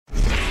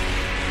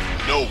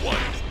No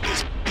one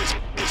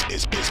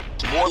is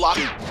more locked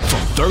in. From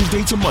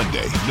Thursday to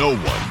Monday, no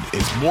one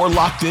is more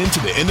locked into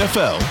the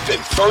NFL than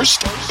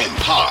First and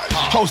Pod.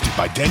 Hosted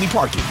by Danny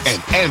Parkins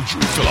and Andrew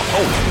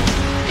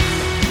Filipponi.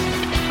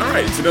 All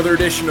right, it's another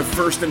edition of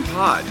First and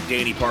Pod.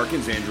 Danny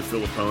Parkins, Andrew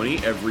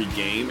Filipponi. Every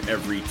game,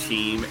 every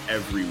team,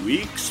 every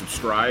week.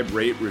 Subscribe,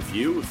 rate,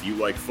 review. If you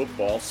like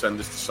football, send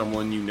this to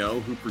someone you know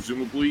who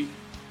presumably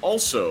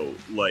also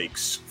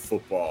likes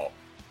football.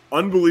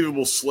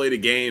 Unbelievable slate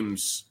of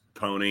games,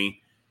 Pony.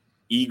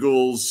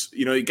 Eagles,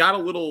 it got a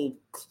little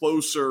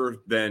closer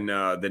than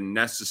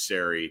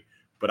necessary,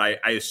 but I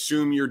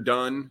assume you're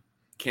done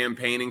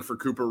campaigning for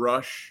Cooper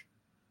Rush.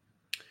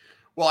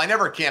 Well, I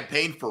never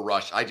campaigned for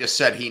Rush. I just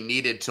said he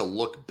needed to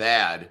look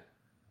bad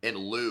and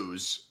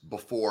lose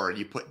before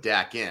you put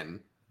Dak in,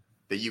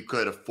 that you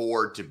could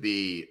afford to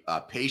be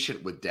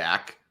patient with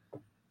Dak.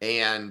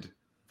 And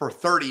for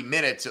 30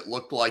 minutes, it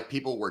looked like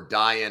people were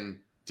dying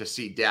to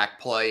see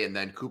Dak play, and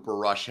then Cooper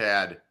Rush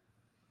had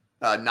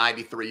a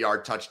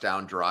 93-yard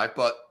touchdown drive.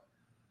 But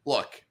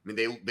look, I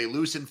mean, they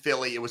lose in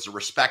Philly. It was a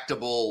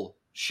respectable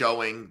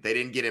showing. They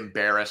didn't get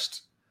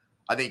embarrassed.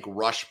 I think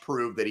Rush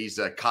proved that he's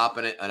a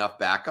competent enough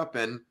backup.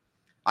 And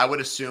I would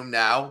assume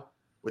now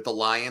with the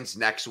Lions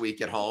next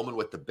week at home and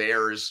with the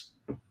Bears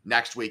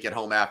next week at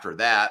home after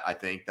that, I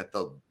think that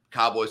the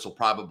Cowboys will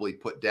probably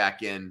put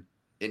Dak in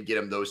and get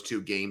him those two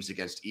games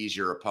against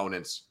easier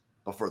opponents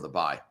before the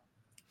bye.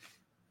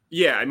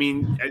 Yeah, I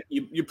mean,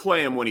 you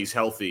play him when he's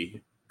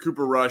healthy.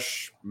 Cooper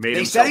Rush made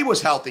He said he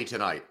was healthy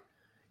tonight.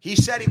 He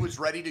said he was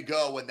ready to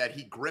go and that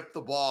he gripped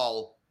the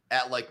ball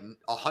at like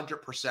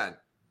 100%.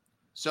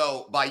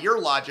 So by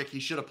your logic, he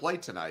should have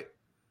played tonight.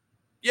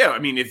 Yeah, I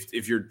mean,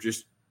 if you're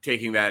just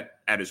taking that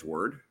at his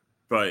word,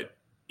 but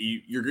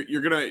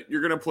you're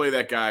gonna play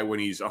that guy when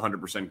he's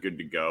 100% good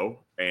to go.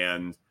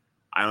 And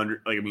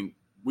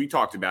we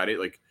talked about it.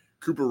 Like,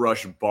 Cooper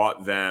Rush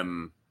bought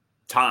them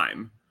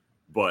time,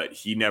 but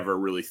he never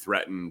really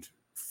threatened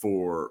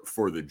for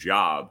the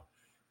job.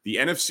 The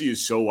NFC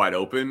is so wide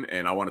open,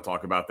 and I want to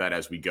talk about that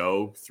as we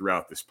go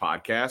throughout this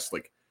podcast.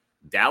 Like,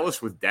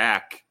 Dallas with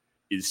Dak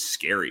is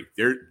scary.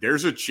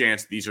 There's a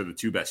chance these are the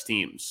two best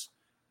teams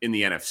in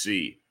the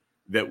NFC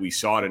that we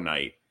saw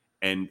tonight.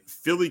 And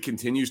Philly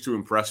continues to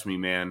impress me,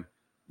 man.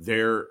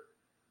 They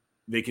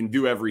can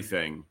do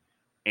everything.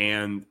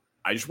 And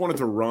I just wanted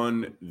to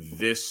run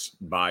this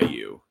by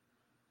you.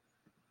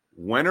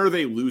 When are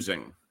they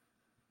losing?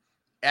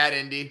 At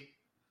Indy.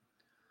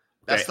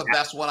 That's the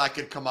best one I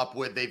could come up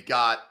with. They've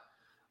got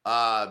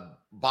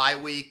bye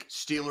week,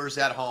 Steelers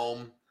at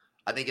home.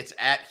 I think it's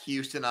at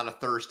Houston on a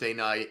Thursday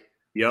night.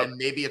 Yep. And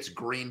maybe it's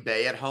Green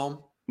Bay at home.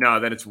 No,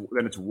 then it's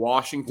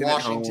Washington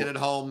at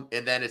home,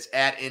 and then it's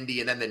at Indy,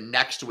 and then the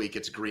next week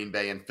it's Green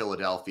Bay and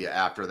Philadelphia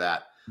after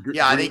that.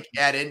 I think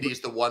at Indy is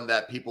the one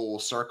that people will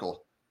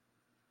circle.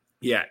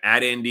 Yeah,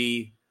 at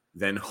Indy,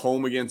 then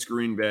home against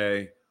Green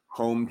Bay,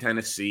 home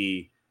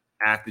Tennessee,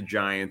 at the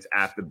Giants,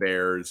 at the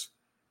Bears,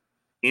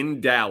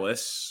 in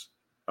Dallas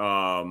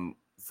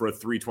for a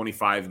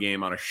 3:25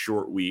 game on a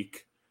short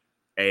week,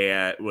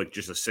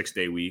 just a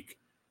 6-day week.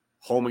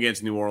 Home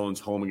against New Orleans,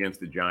 home against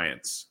the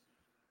Giants.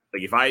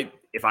 Like,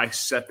 if I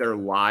set their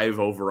live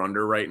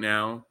over-under right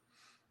now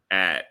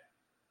at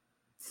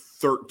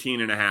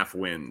 13.5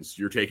 wins,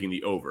 you're taking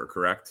the over,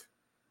 correct?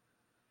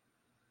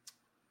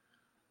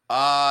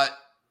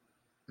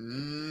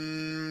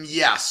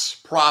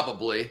 Yes,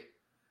 probably.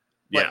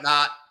 But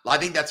not – I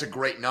think that's a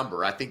great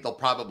number. I think they'll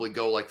probably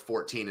go like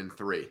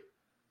 14-3.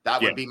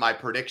 That would be my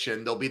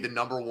prediction. They'll be the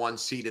number one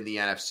seed in the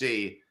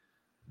NFC.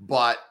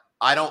 But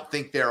I don't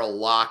think they're a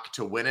lock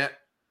to win it.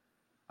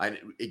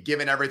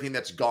 Given everything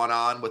that's gone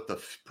on with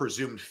the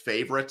presumed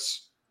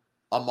favorites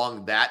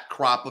among that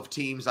crop of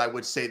teams, I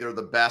would say they're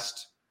the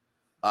best.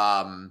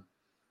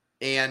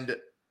 And,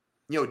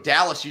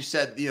 Dallas, you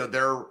said,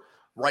 they're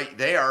right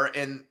there.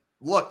 And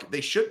look,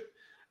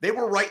 they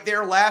were right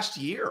there last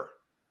year.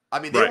 I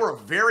mean, they were a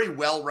very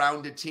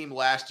well-rounded team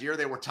last year.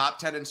 They were top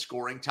 10 in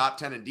scoring, top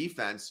 10 in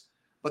defense,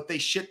 but they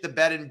shit the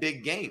bed in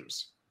big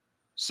games.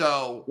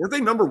 So were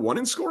they number one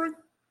in scoring?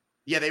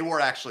 Yeah, they were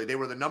actually. They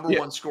were the number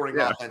one scoring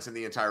offense in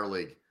the entire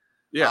league.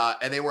 Yeah.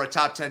 And they were a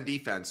top 10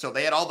 defense. So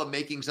they had all the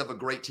makings of a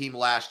great team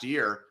last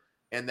year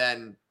and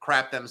then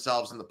crap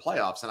themselves in the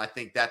playoffs. And I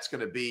think that's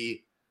going to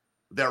be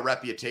their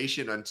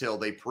reputation until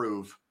they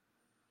prove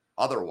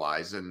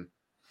otherwise. And,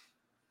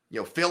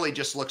 Philly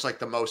just looks like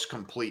the most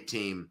complete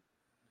team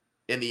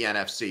in the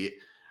NFC.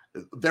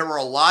 There were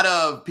a lot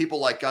of people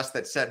like us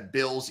that said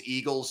Bills,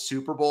 Eagles,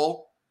 Super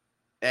Bowl,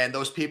 and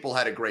those people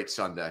had a great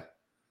Sunday.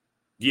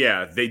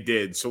 Yeah, they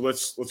did. So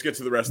let's get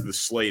to the rest of the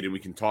slate, and we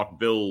can talk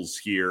Bills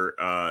here.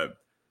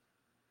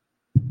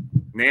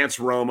 Nance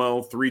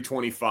Romo,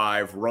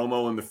 325.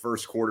 Romo in the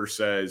first quarter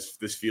says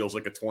this feels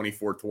like a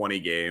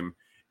 24-20 game.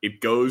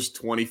 It goes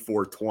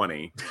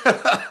 24-20.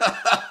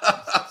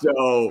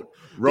 So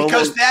Romo,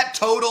 because that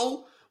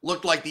total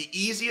looked like the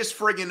easiest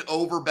friggin'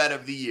 over bet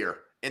of the year.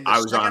 And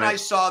the second I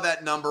saw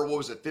that number, what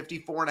was it,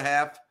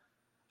 54.5?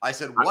 I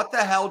said, what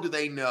the hell do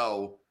they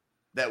know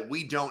that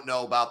we don't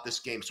know about this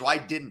game. So I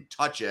didn't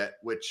touch it,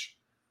 which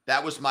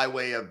that was my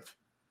way of,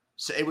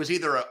 so it was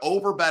either an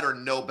over bet or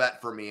no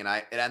bet for me. And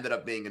it ended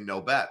up being a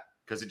no bet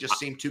because it just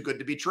seemed too good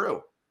to be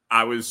true.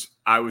 I was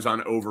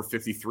on over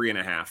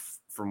 53.5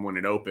 from when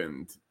it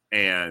opened.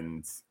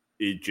 And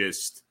it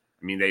just,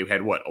 I mean, they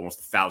had almost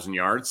 1,000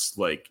 yards.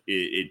 Like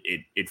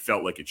it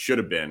felt like it should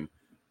have been,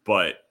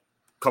 but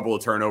a couple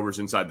of turnovers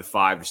inside the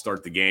 5 to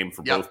start the game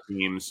for both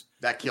teams.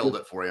 That killed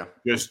it for you.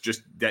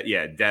 Just that,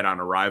 dead on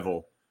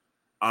arrival.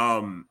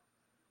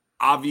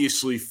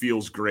 Obviously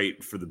feels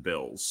great for the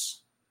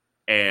Bills.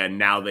 And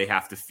now they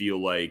have to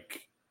feel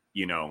like,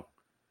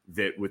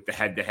 that with the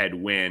head-to-head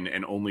win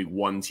and only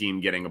one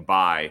team getting a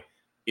bye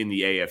in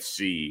the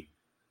AFC,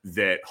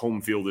 that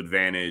home field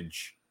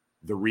advantage,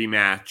 the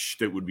rematch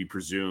that would be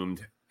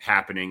presumed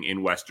happening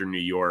in Western New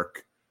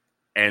York,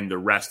 and the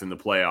rest in the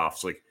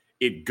playoffs, like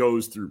it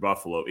goes through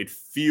Buffalo. It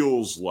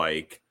feels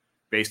like,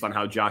 based on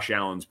how Josh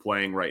Allen's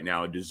playing right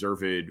now, a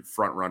deserved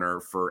front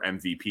runner for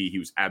MVP. He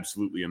was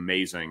absolutely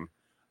amazing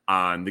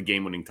on the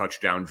game-winning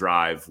touchdown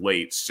drive,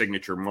 late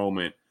signature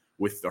moment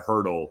with the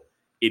hurdle.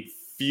 It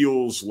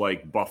feels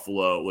like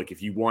Buffalo, like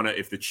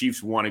if the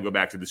Chiefs want to go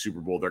back to the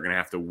Super Bowl, they're going to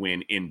have to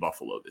win in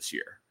Buffalo this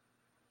year.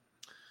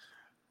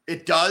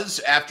 It does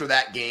after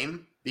that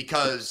game,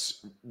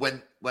 because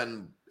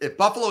if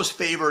Buffalo's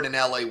favored in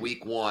LA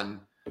week 1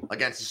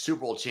 against the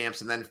Super Bowl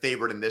champs and then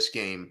favored in this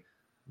game,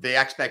 the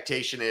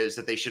expectation is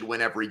that they should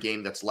win every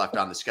game that's left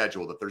on the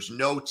schedule, that there's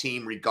no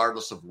team,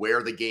 regardless of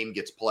where the game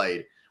gets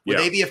played. Would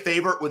they be a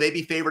favorite? Would they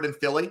be favored in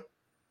Philly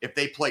if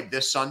they played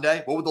this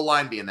Sunday? What would the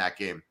line be in that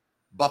game?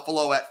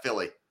 Buffalo at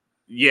Philly.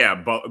 Yeah,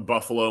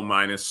 Buffalo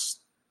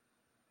minus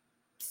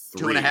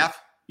 3. 2.5?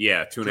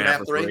 Yeah, 2.5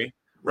 or 3.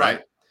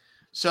 Right.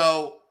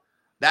 So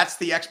that's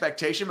the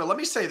expectation. But let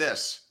me say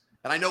this,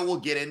 and I know we'll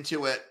get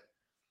into it,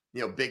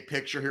 big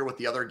picture here with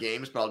the other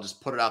games, but I'll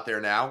just put it out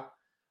there now.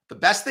 The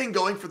best thing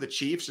going for the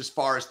Chiefs as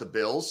far as the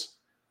Bills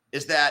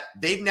is that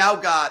they've now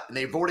got, and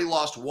they've already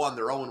lost 1,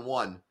 they're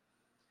 0-1.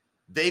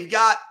 They've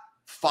got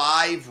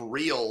 5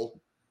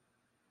 real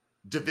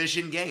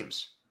division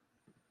games.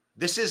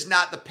 This is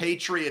not the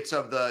Patriots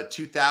of the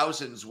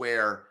 2000s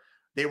where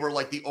they were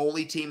like the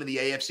only team in the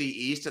AFC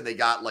East and they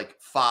got like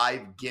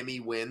 5 gimme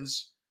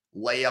wins,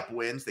 layup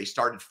wins. They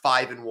started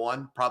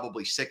 5-1,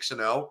 probably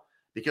 6-0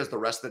 because the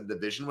rest of the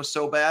division was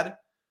so bad.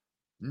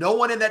 No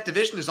one in that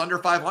division is under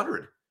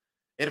 500.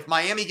 And if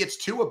Miami gets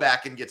Tua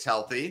back and gets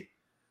healthy,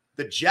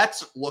 the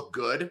Jets look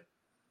good.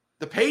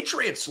 The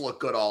Patriots look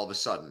good all of a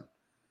sudden.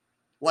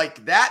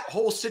 Like that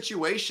whole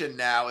situation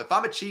now, if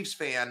I'm a Chiefs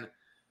fan,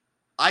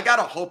 I got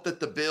to hope that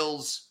the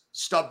Bills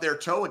stub their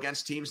toe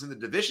against teams in the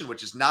division,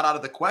 which is not out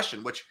of the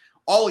question, which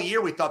all year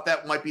we thought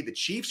that might be the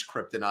Chiefs'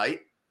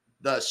 kryptonite,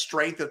 the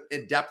strength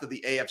and depth of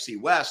the AFC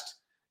West.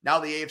 Now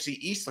the AFC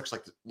East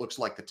looks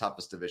like the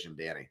toughest division,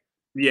 Danny.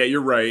 Yeah,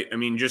 you're right. I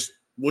mean, just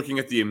looking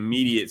at the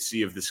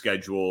immediacy of the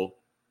schedule,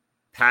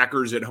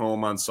 Packers at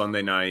home on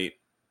Sunday night,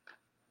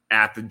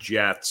 at the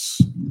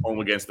Jets, home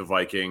against the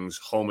Vikings,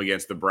 home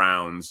against the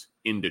Browns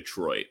in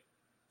Detroit.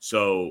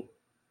 So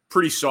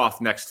pretty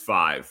soft next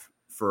 5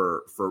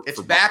 for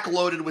it's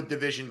backloaded with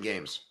division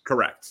games.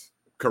 Correct.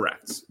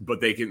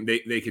 But they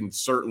can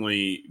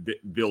certainly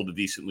build a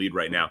decent lead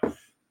right now.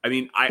 I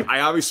mean,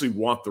 I obviously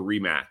want the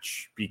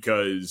rematch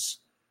because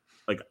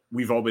like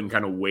we've all been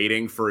kind of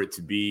waiting for it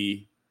to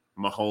be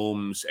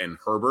Mahomes and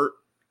Herbert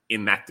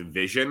in that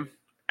division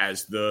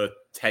as the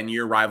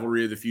 10-year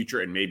rivalry of the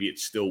future, and maybe it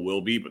still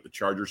will be, but the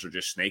Chargers are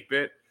just snake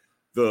bit.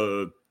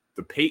 The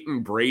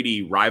Peyton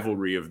Brady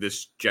rivalry of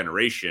this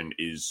generation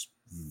is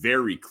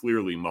very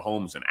clearly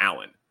Mahomes and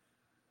Allen.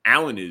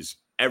 Allen is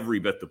every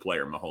bit the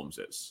player Mahomes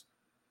is.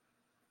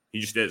 He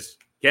just is.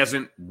 He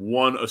hasn't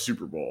won a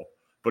Super Bowl,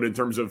 but in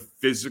terms of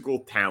physical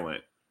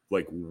talent,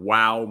 like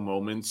wow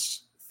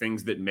moments,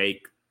 things that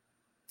make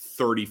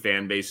 30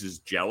 fan bases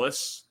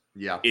jealous,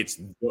 it's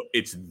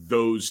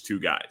those 2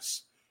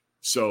 guys.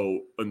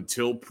 So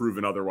until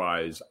proven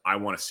otherwise, I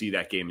want to see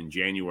that game in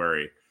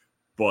January.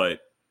 But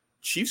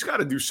Chiefs got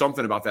to do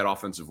something about that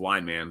offensive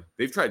line, man.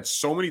 They've tried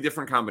so many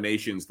different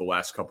combinations the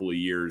last couple of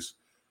years.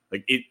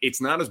 Like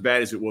it's not as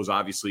bad as it was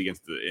obviously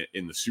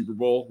in the Super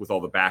Bowl with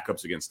all the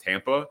backups against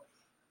Tampa.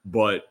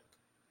 But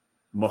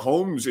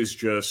Mahomes is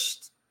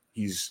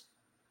he's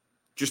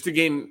just to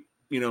gain,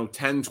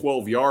 10,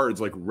 12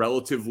 yards, like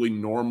relatively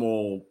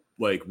normal,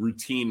 like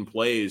routine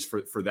plays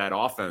for that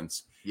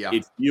offense. Yeah.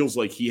 It feels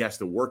like he has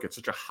to work at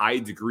such a high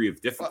degree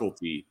of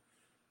difficulty.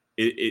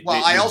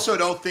 I also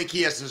don't think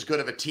he has as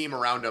good of a team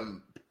around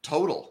him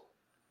total.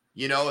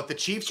 If the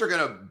Chiefs are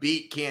going to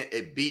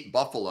beat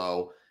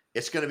Buffalo,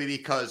 it's going to be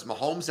because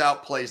Mahomes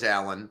outplays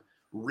Allen,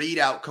 Reed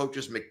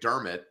outcoaches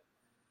McDermott,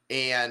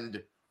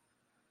 and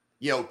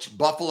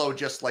Buffalo,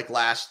 just like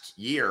last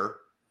year,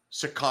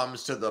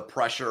 succumbs to the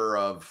pressure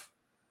of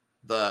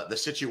the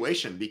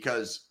situation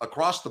because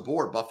across the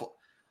board,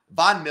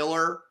 Von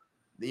Miller,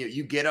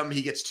 you get him.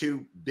 He gets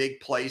 2 big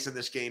plays in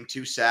this game,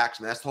 2 sacks.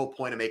 And that's the whole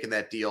point of making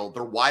that deal.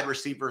 Their wide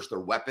receivers, their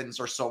weapons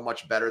are so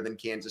much better than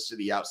Kansas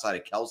City outside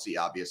of Kelsey,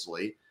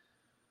 obviously.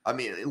 I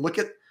mean, look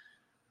at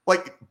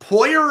Like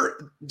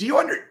Poyer,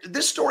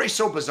 this story is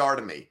so bizarre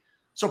to me.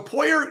 So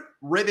Poyer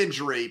rib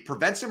injury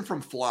prevents him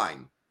from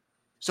flying.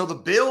 So the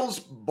Bills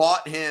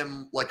bought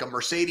him like a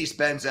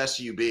Mercedes-Benz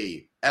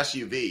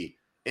SUV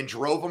and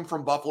drove him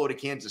from Buffalo to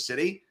Kansas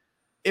City.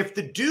 If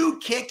the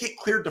dude can't get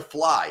cleared to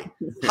fly,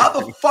 how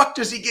the fuck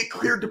does he get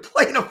cleared to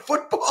play in a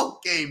football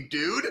game,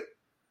 dude?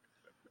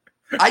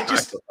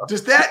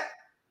 Does that,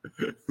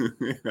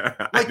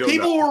 like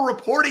people were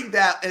reporting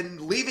that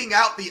and leaving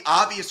out the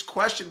obvious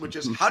question, which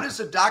is how does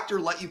a doctor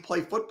let you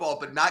play football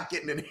but not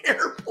get in an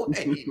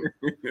airplane?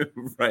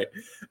 Right.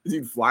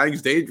 Dude,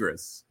 flying's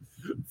dangerous.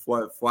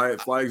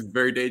 Flying's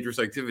very dangerous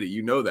activity.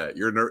 You know that.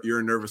 You're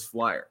a nervous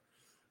flyer.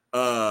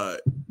 I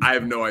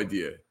have no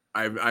idea.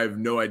 I have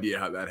no idea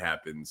how that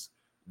happens.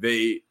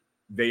 They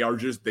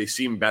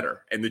seem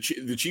better, and the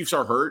Chiefs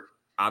are hurt,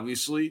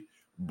 obviously,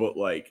 but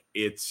like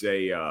it's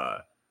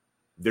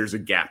there's a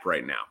gap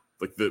right now.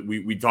 Like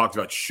we talked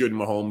about, should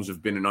Mahomes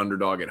have been an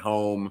underdog at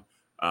home,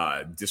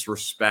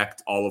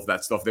 disrespect, all of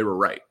that stuff. They were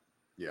right.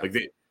 Yeah. Like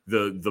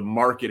the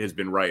market has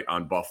been right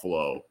on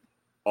Buffalo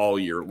all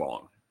year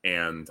long,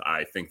 and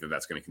I think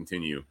that's going to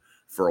continue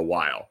for a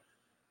while.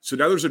 So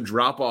now there's a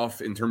drop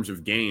off in terms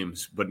of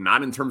games, but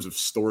not in terms of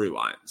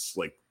storylines.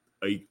 Like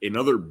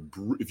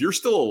if you're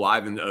still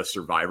alive in a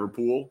survivor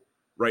pool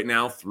right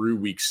now through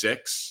week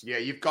 6. Yeah,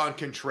 you've gone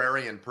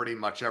contrarian pretty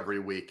much every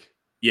week.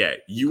 Yeah,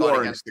 you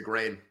are against the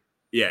grain.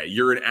 Yeah,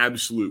 you're an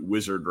absolute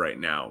wizard right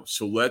now.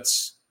 So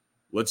let's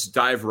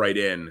dive right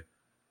in.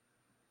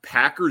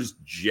 Packers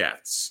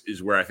Jets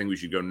is where I think we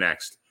should go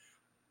next.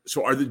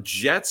 So are the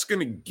Jets going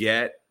to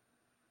get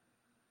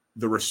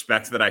the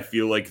respect that I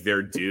feel like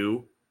they're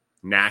due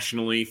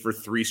nationally for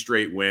 3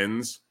 straight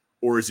wins,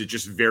 or is it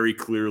just very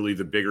clearly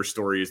the bigger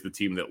story is the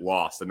team that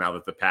lost, and now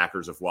that the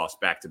Packers have lost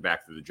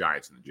back-to-back to the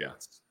Giants and the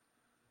Jets?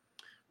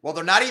 Well,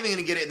 they're not even going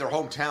to get it in their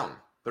hometown.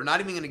 They're not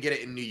even going to get it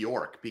in New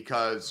York,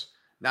 because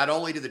not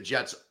only do the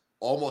Jets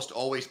almost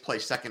always play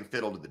second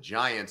fiddle to the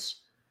Giants,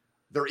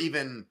 they're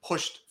even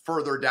pushed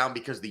further down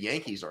because the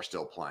Yankees are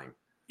still playing.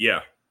 Yeah.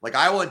 Like,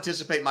 I will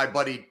anticipate my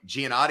buddy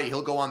Giannotti,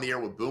 he'll go on the air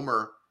with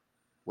Boomer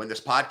when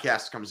this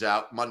podcast comes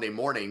out Monday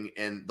morning,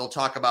 and they'll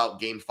talk about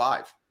Game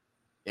 5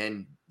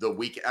 and the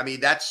week. I mean,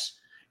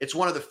 it's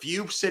one of the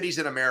few cities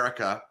in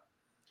America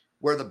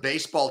where the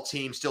baseball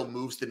team still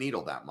moves the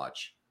needle that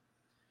much.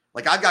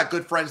 Like, I've got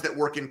good friends that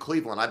work in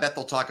Cleveland. I bet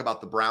they'll talk about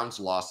the Browns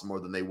loss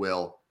more than they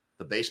will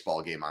the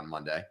baseball game on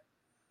Monday.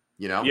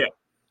 You know? Yeah.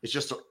 It's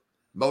just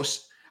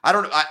I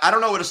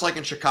don't know what it's like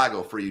in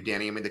Chicago for you,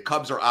 Danny. I mean, the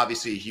Cubs are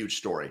obviously a huge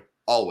story,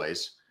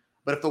 always.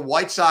 But if the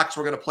White Sox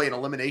were going to play an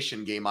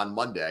elimination game on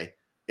Monday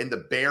and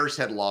the Bears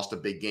had lost a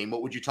big game,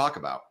 what would you talk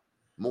about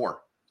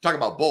more? Talk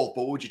about both,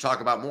 but what would you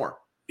talk about more?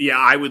 Yeah,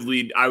 I would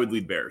lead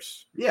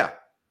Bears. Yeah.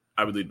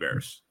 I would lead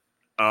Bears.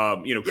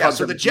 So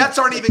the Jets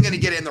aren't even going to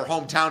get it in their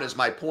hometown is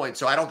my point.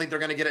 So I don't think they're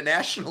going to get it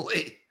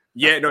nationally.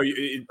 Yeah, no,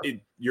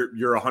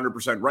 you're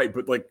 100% right.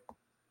 But like,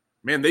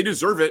 man, they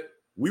deserve it.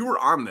 We were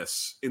on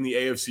this in the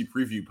AFC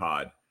preview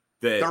pod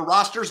that their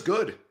roster's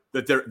good.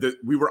 That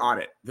we were on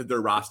it, that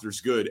their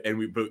roster's good,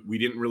 but we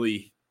didn't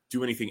really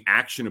do anything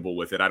actionable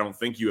with it. I don't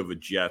think you have a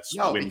Jets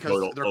win because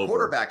total their over.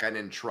 Quarterback I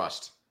didn't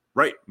trust.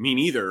 Right, me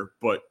neither.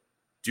 But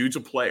dude's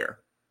a player.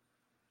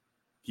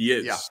 He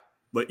is. Yeah.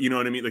 But you know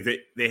what I mean? Like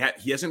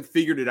he hasn't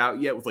figured it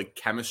out yet with like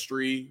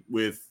chemistry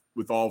with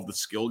all of the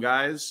skill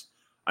guys.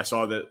 I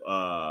saw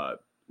that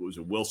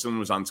Wilson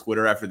was on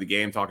Twitter after the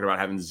game talking about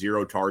having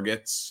 0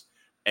 targets,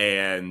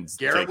 and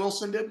Garrett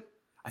Wilson did.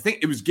 I think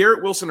it was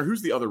Garrett Wilson, or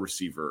who's the other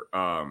receiver?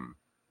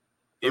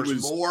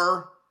 There's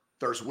Moore.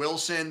 There's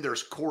Wilson.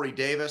 There's Corey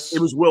Davis.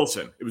 It was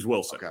Wilson.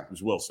 Okay. It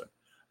was Wilson.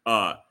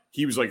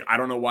 He was like, I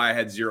don't know why I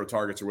had 0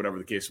 targets or whatever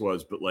the case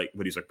was, but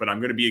he's like, but I'm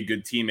going to be a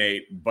good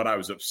teammate, but I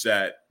was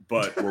upset,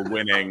 but we're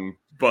winning,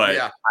 but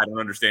yeah. I don't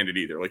understand it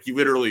either. Like, he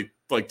literally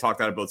talked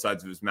out of both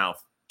sides of his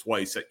mouth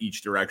twice at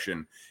each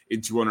direction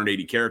in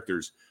 280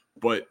 characters.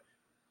 But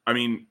I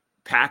mean,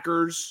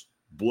 Packers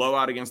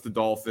blowout against the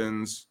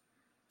Dolphins,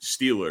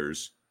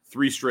 Steelers,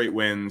 3 straight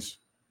wins,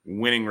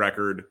 winning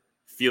record,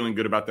 feeling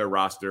good about their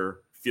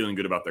roster, feeling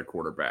good about their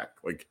quarterback.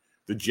 Like,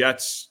 the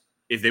Jets,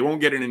 if they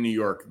won't get it in New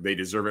York, they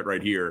deserve it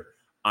right here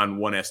on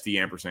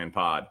 1ST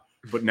pod.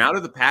 But now to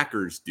the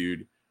Packers,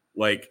 dude,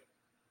 like,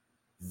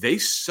 they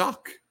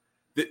suck.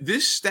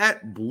 This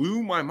stat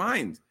blew my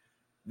mind.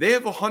 They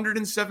have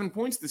 107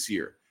 points this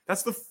year.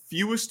 That's the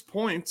fewest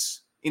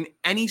points in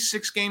any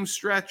 6-game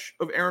stretch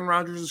of Aaron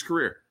Rodgers'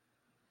 career.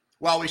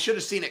 Well, we should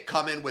have seen it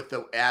come in with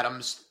the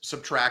Adams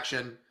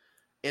subtraction.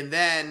 And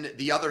then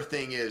the other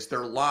thing is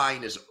their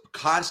line is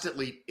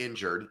constantly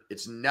injured.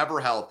 It's never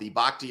healthy.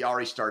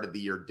 Bakhtiari started the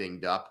year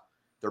dinged up.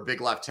 Their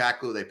big left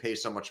tackle who they pay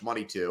so much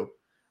money to.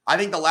 I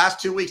think the last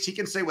 2 weeks, he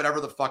can say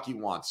whatever the fuck he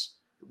wants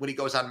when he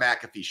goes on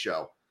McAfee's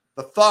show.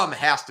 The thumb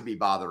has to be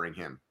bothering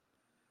him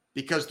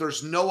because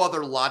there's no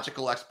other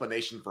logical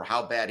explanation for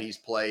how bad he's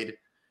played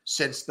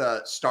since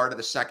the start of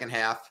the second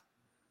half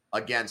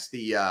against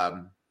the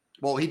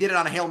he did it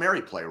on a Hail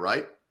Mary play,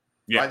 right?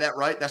 Yeah. By that,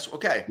 right? That's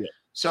okay. Yeah.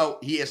 So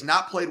he has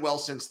not played well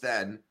since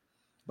then.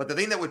 But the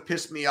thing that would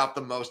piss me off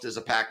the most as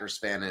a Packers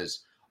fan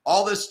is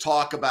all this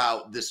talk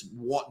about this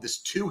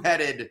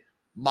two-headed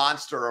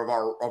monster of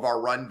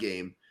our run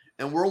game,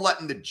 and we're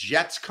letting the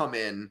Jets come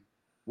in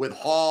with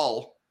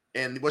Hall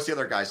and what's the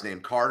other guy's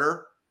name?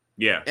 Carter.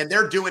 Yeah, and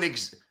they're doing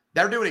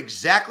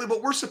exactly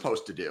what we're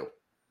supposed to do.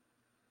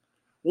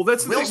 Well,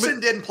 that's Wilson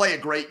didn't play a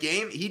great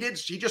game. He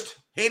just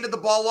handed the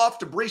ball off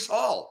to Breece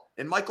Hall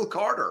and Michael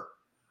Carter.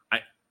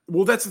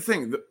 Well, that's the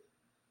thing.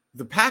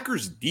 The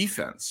Packers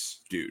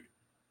defense, dude.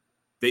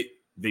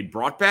 They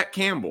brought back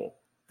Campbell.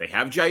 They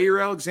have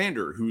Jair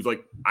Alexander, who's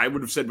like I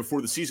would have said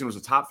before the season was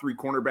a top 3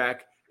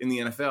 cornerback in the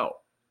NFL.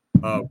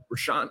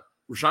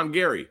 Rashawn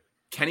Gary,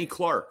 Kenny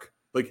Clark.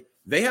 Like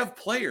they have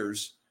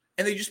players,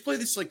 and they just play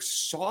this like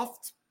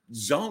soft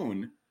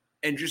zone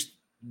and just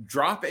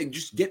drop and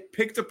just get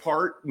picked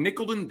apart,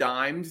 nickel and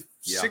dimed,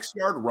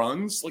 6-yard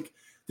runs. Like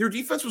their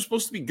defense was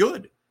supposed to be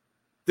good.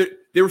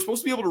 They were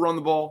supposed to be able to run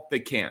the ball. They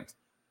can't.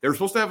 They were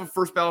supposed to have a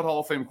first ballot Hall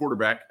of Fame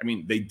quarterback. I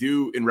mean, they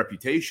do in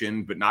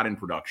reputation, but not in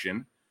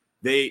production.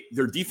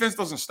 Their defense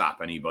doesn't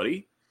stop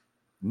anybody.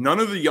 None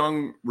of the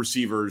young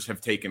receivers have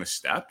taken a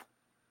step.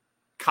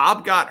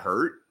 Cobb got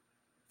hurt.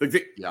 Like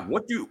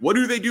what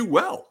do they do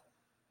well?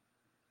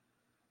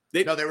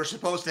 They were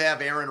supposed to have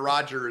Aaron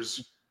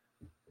Rodgers.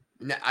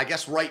 I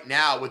guess right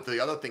now with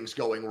the other things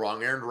going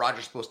wrong, Aaron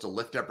Rodgers is supposed to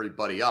lift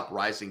everybody up,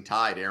 rising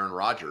tide, Aaron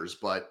Rodgers,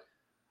 but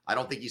I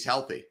don't think he's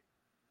healthy.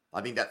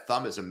 I think that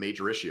thumb is a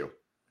major issue.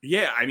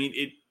 Yeah, I mean,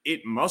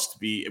 it must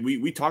be.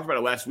 We talked about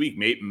it last week.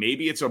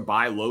 Maybe it's a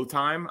buy low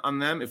time on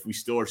them if we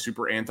still are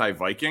super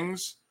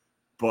anti-Vikings.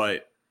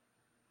 But,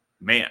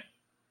 man,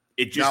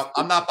 it just... No,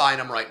 I'm not buying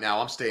them right now.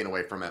 I'm staying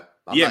away from it.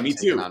 Me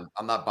too.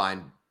 I'm not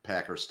buying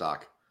Packers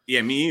stock.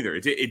 Yeah, me either.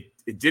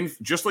 It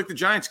didn't... Just like the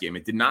Giants game,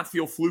 it did not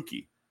feel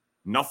fluky.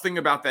 Nothing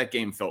about that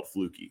game felt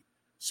fluky.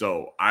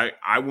 So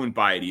I wouldn't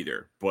buy it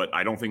either. But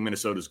I don't think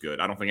Minnesota's good.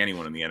 I don't think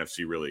anyone in the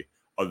NFC really,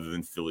 other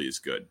than Philly, is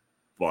good.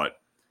 But...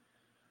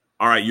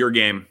 All right, your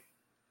game,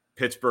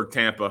 Pittsburgh,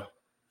 Tampa,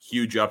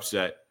 huge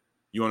upset.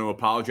 You want to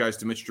apologize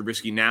to Mitch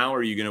Trubisky now, or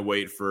are you going to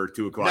wait for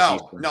 2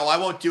 o'clock? No, I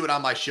won't do it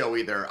on my show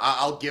either.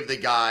 I'll give the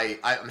guy,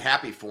 I'm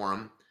happy for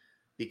him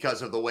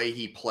because of the way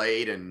he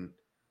played, and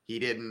he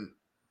didn't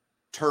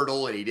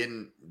turtle, and he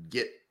didn't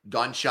get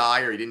gun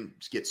shy, or he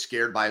didn't get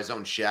scared by his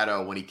own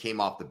shadow when he came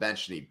off the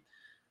bench, and he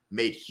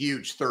made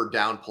huge third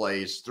down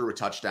plays, threw a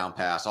touchdown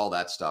pass, all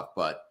that stuff.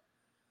 But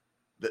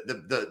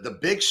the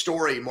big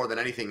story more than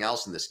anything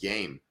else in this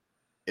game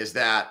is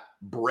that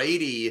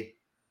Brady,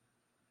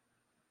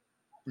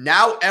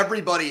 now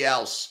everybody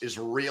else is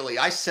really,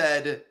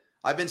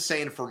 I've been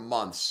saying for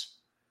months,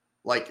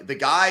 like the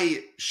guy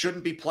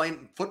shouldn't be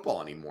playing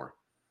football anymore.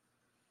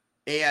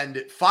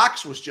 And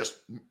Fox was just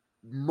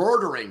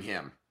murdering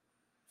him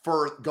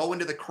for going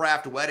to the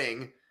Kraft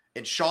wedding,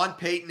 and Sean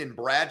Payton and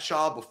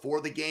Bradshaw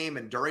before the game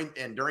and during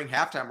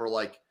halftime were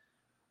like,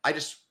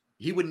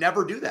 he would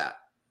never do that.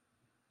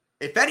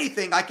 If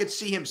anything, I could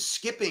see him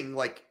skipping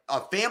like a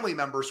family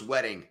member's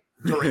wedding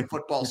during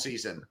football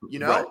season, you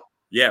know? Right.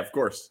 Yeah, of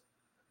course.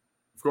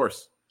 Of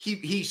course.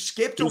 He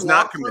skipped a walkthrough.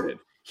 Not committed.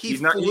 He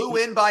flew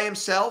in by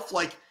himself.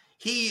 Like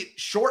he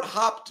short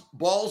hopped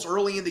balls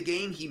early in the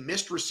game. He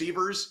missed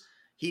receivers.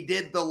 He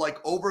did the like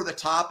over the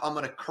top, I'm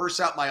going to curse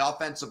out my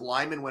offensive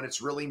lineman when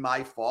it's really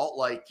my fault.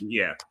 Like,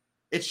 yeah,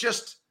 it's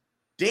just,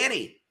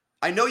 Danny,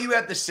 I know you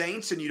have the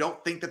Saints and you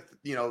don't think that,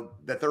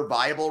 that they're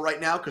viable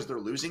right now because they're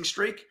losing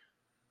streak.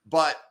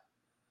 But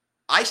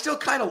I still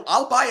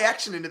I'll buy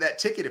action into that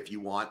ticket if you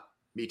want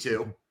me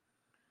to.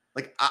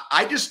 Like,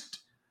 I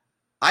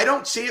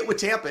don't see it with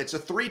Tampa. It's a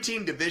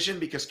 3-team division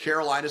because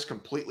Carolina's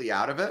completely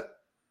out of it.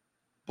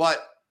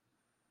 But,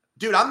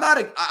 dude,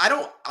 I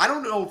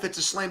don't know if it's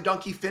a slam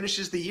dunk he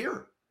finishes the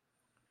year.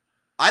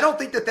 I don't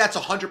think that's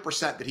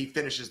 100% that he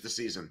finishes the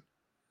season.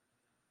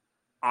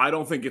 I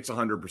don't think it's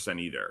 100%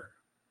 either.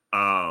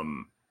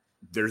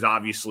 There's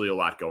obviously a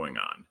lot going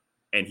on.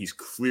 And he's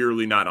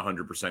clearly not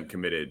 100%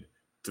 committed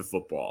to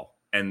football.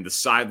 And the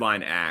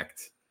sideline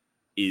act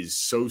is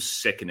so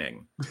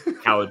sickening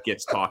how it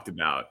gets talked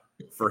about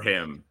for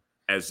him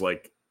as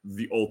like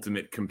the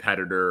ultimate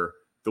competitor,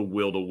 the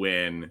will to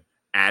win,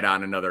 add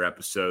on another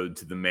episode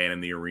to the Man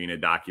in the Arena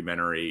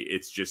documentary.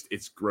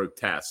 It's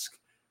grotesque.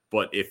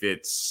 But if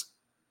it's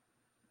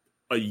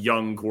a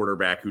young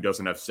quarterback who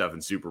doesn't have 7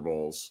 Super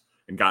Bowls,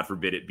 and God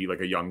forbid it be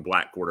like a young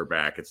black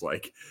quarterback, it's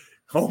like,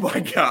 oh my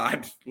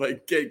God,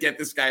 like get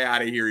this guy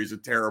out of here. He's a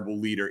terrible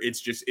leader.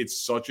 It's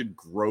such a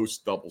gross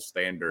double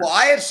standard. Well,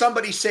 I had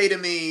somebody say to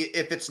me,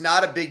 if it's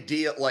not a big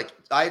deal, like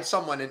I had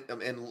someone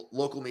in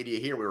local media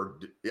here, we were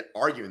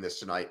arguing this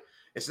tonight.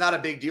 It's not a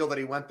big deal that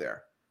he went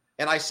there.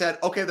 And I said,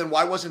 okay, then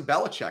why wasn't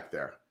Belichick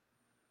there?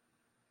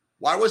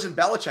 Why wasn't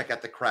Belichick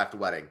at the Kraft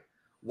wedding?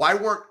 Why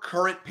weren't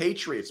current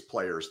Patriots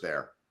players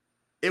there?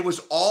 It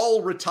was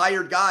all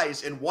retired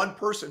guys and one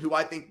person who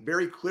I think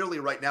very clearly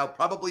right now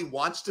probably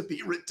wants to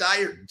be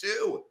retired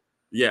too.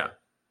 Yeah.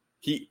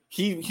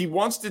 He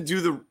wants to do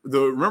the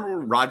remember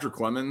when Roger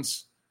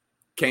Clemens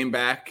came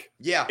back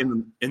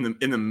in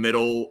the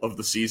middle of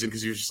the season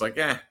because he was just like,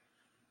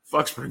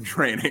 fuck spring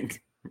training.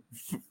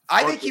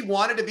 I think he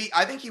wanted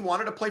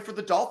to play for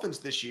the Dolphins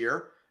this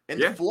year,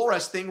 and the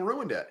Flores thing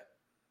ruined it.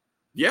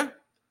 Yeah,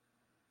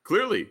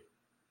 clearly.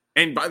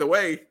 And by the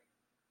way,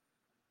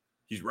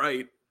 he's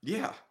right.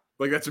 Yeah.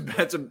 Like that's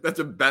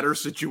a better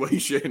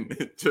situation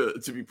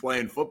to be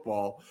playing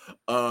football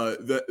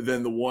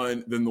than the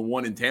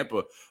one in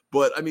Tampa.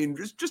 But I mean,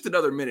 just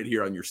another minute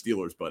here on your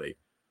Steelers, buddy.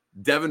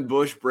 Devin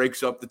Bush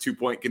breaks up the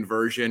 2-point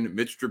conversion.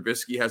 Mitch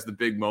Trubisky has the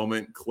big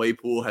moment.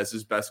 Claypool has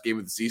his best game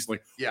of the season.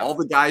 Like all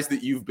the guys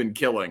that you've been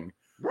killing,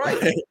 right?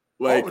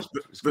 Like it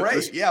was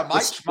great.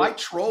 My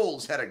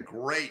trolls had a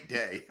great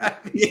day.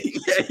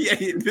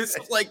 yeah. This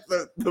is like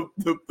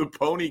the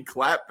pony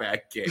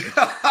clapback game.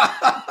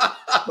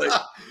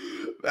 Like,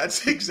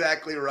 that's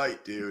exactly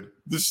right, dude.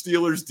 The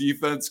Steelers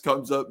defense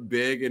comes up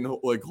big and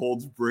like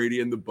holds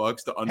Brady and the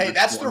Bucs to under. Hey,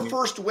 that's their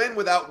first win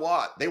without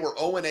Watt. They were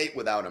 0-8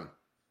 without him.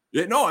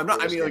 Yeah, no, I'm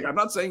not. I mean, like, I'm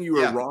not saying you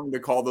were wrong to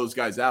call those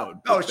guys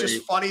out. No, it's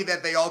just funny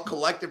that they all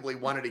collectively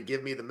wanted to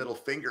give me the middle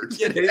finger.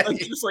 It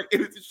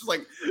was just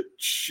like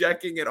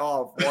checking it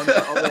off.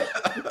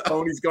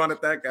 Pony's gone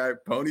at that guy.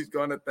 Pony's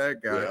gone at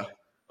that guy. Yeah.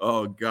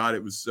 Oh God,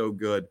 it was so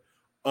good.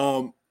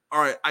 All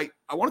right, I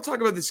want to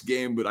talk about this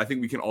game, but I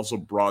think we can also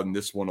broaden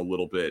this one a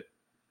little bit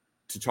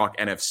to talk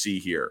NFC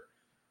here.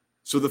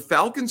 So the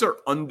Falcons are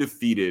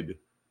undefeated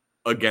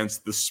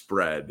against the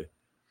spread.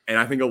 And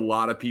I think a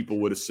lot of people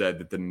would have said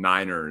that the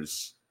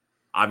Niners,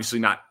 obviously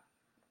not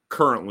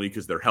currently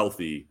because they're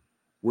healthy,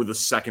 were the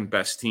second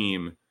best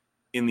team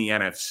in the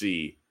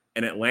NFC.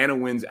 And Atlanta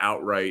wins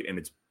outright, and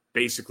it's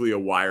basically a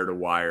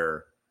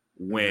wire-to-wire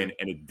win,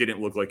 and it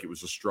didn't look like it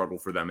was a struggle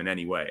for them in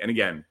any way. And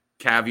again,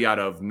 caveat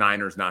of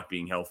Niners not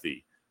being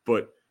healthy.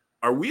 But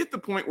are we at the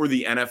point where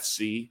the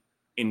NFC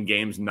in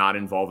games not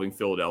involving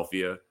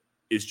Philadelphia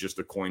is just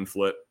a coin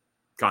flip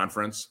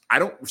conference? I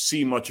don't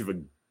see much of a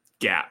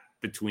gap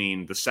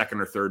between the second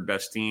or third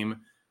best team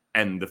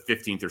and the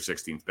 15th or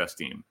 16th best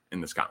team in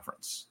this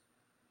conference.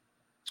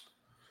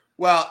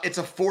 Well, it's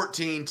a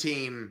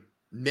 14-team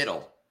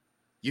middle.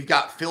 You've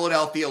got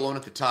Philadelphia alone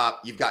at the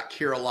top. You've got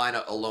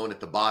Carolina alone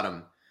at the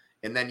bottom.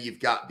 And then you've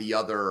got the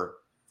other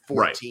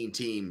 14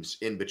 teams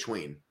in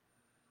between.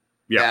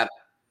 Yeah.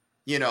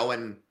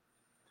 And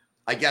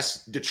I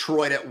guess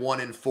Detroit at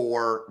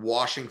 1-4,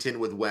 Washington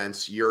with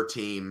Wentz, your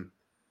team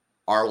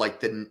are like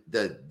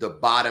the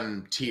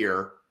bottom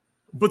tier.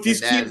 But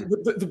these teams,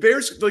 the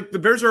Bears, like the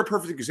Bears are a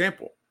perfect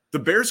example. The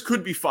Bears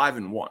could be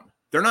 5-1.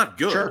 They're not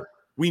good. Sure.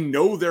 We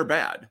know they're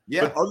bad.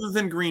 Yeah. But other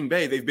than Green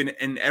Bay, they've been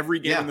in every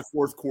game in the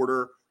fourth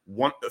quarter.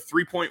 A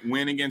 3-point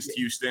win against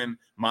Houston,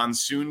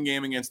 monsoon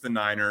game against the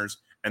Niners,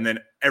 and then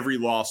every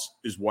loss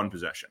is one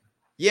possession.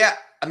 Yeah.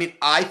 I mean,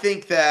 I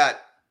think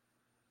that,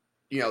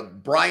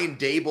 Brian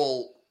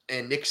Daboll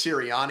and Nick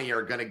Sirianni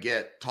are going to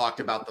get talked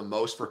about the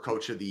most for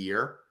Coach of the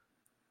Year.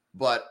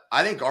 But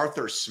I think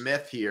Arthur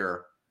Smith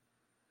here,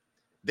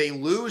 they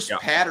lose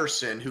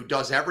Patterson, who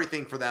does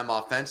everything for them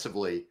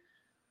offensively,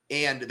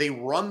 and they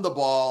run the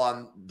ball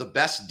on the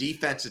best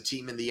defensive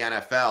team in the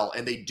NFL,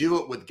 and they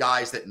do it with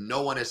guys that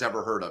no one has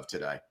ever heard of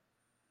today.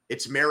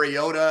 It's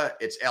Mariota,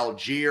 it's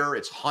Algier,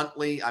 it's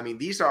Huntley. I mean,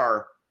 these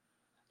are,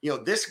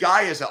 this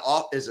guy is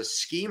a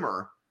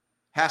schemer,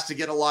 has to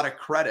get a lot of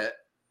credit.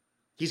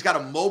 He's got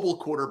a mobile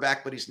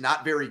quarterback, but he's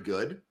not very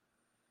good.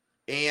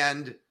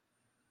 And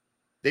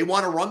they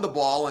want to run the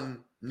ball and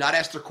not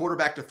ask their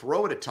quarterback to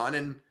throw it a ton,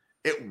 and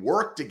it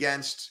worked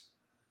against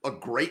a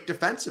great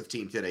defensive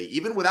team today.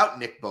 Even without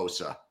Nick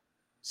Bosa,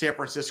 San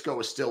Francisco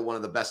was still one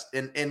of the best.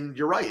 And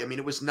you're right. I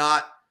mean,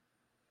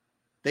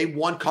 they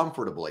won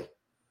comfortably.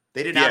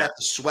 They did not have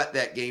to sweat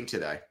that game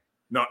today.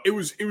 No, it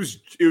was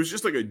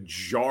just like a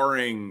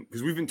jarring,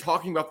 because we've been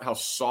talking about how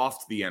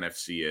soft the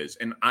NFC is.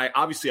 And I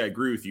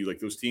agree with you. Like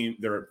those teams,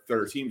 there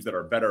are teams that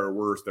are better or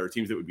worse. There are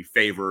teams that would be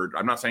favored.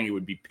 I'm not saying it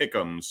would be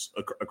pick'ems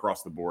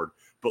across the board,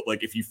 but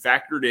like if you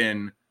factored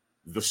in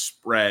the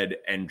spread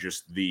and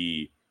just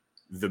the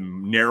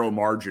narrow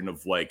margin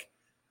of like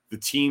the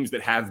teams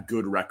that have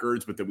good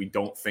records, but that we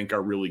don't think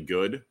are really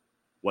good,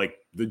 like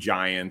the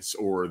Giants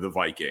or the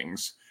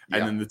Vikings,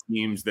 and then the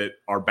teams that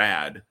are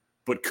bad,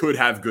 but could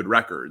have good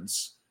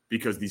records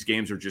because these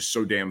games are just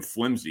so damn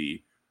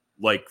flimsy,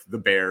 like the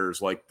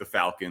Bears, like the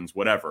Falcons,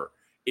 whatever.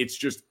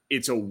 It's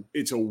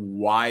a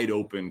wide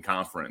open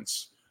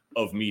conference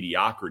of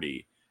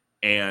mediocrity.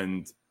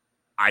 And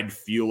I'd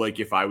feel like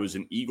if I was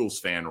an Eagles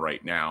fan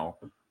right now,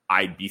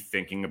 I'd be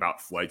thinking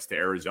about flights to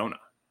Arizona.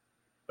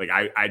 Like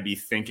I'd be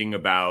thinking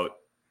about,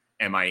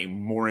 am I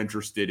more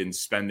interested in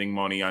spending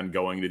money on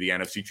going to the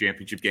NFC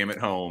Championship game at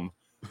home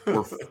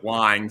or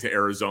flying to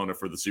Arizona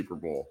for the Super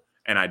Bowl?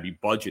 And I'd be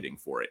budgeting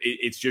for it.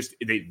 It's just,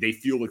 they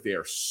feel like they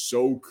are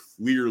so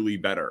clearly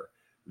better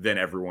than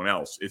everyone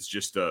else.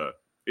 It's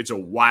a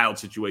wild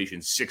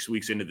situation 6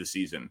 weeks into the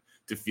season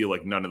to feel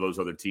like none of those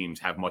other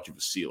teams have much of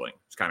a ceiling.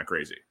 It's kind of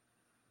crazy.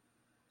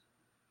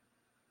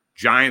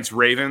 Giants,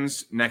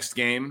 Ravens, next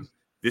game.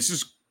 This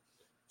is,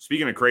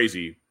 speaking of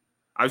crazy,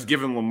 I was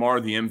giving Lamar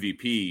the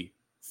MVP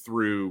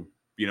through,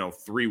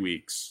 3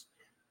 weeks.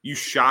 You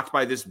shocked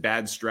by this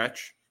bad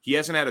stretch? He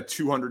hasn't had a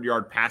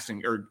 200-yard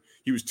passing, or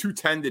He was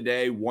 210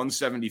 today,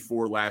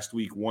 174 last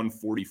week,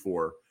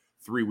 144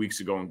 3 weeks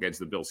ago against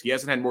the Bills. He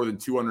hasn't had more than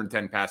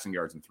 210 passing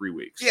yards in 3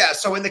 weeks. Yeah,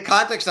 so in the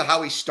context of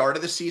how he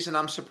started the season,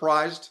 I'm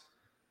surprised,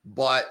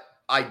 but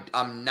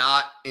I'm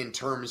not in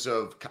terms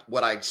of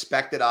what I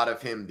expected out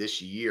of him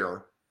this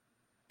year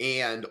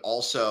and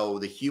also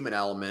the human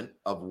element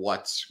of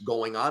what's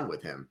going on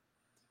with him.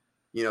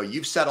 You know,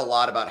 you've said a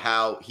lot about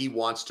how he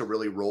wants to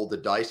really roll the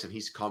dice and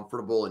he's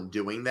comfortable in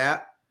doing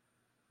that.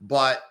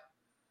 But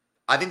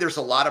I think there's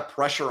a lot of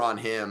pressure on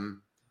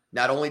him,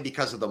 not only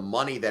because of the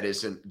money that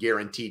isn't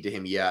guaranteed to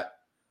him yet,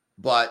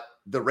 but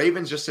the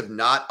Ravens just have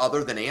not,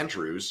 other than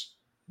Andrews,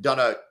 done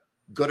a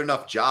good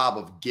enough job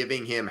of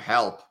giving him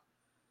help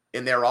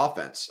in their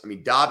offense. I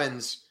mean,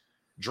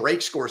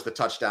 Drake scores the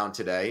touchdown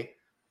today.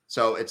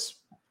 So it's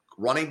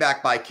running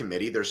back by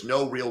committee. There's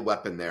no real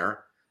weapon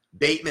there.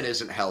 Bateman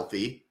isn't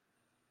healthy.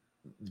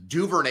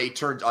 Duvernay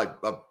turns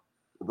a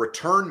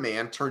return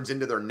man turns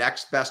into their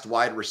next best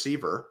wide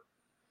receiver.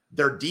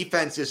 Their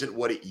defense isn't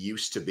what it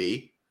used to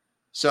be.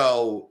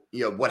 So,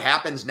 you know, what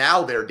happens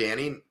now there,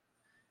 Danny,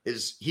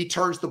 is he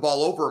turns the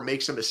ball over and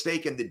makes a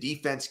mistake and the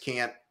defense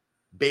can't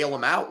bail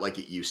him out like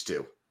it used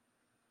to.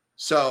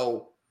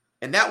 So,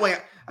 and that way,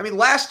 I mean,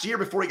 last year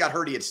before he got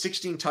hurt, he had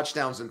 16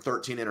 touchdowns and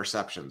 13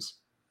 interceptions.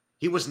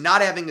 He was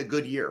not having a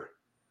good year.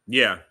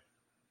 Yeah.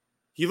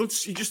 He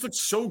just looks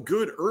so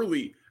good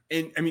early.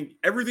 And I mean,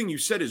 everything you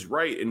said is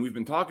right. And we've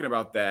been talking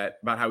about that,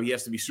 about how he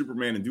has to be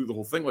Superman and do the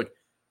whole thing. Like,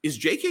 is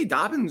J.K.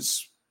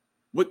 Dobbins,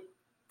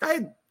 guy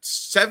had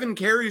 7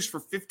 carries for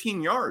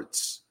 15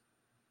 yards.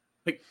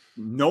 Like,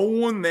 no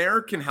one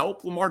there can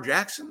help Lamar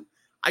Jackson.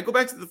 I go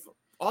back to the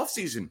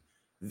offseason.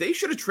 They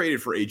should have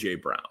traded for A.J.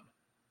 Brown.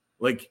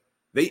 Like,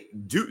 they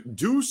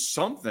do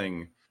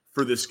something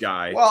for this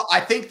guy. Well, I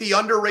think the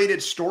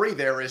underrated story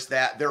there is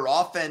that their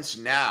offense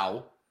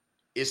now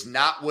is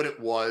not what it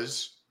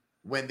was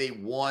when they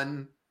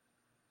won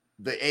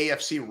the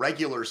AFC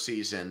regular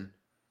season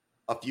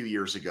a few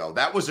years ago.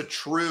 That was a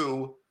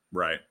true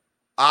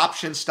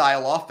option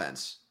style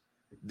offense.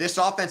 This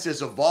offense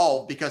has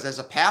evolved because as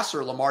a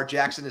passer, Lamar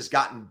Jackson has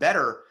gotten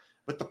better.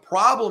 But the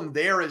problem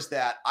there is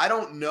that I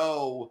don't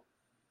know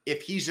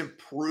if he's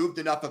improved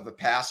enough of a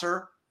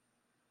passer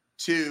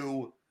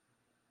to,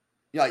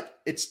 like,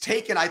 it's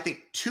taken, I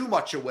think, too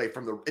much away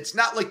from it's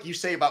not like you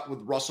say about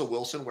with Russell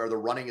Wilson where the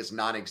running is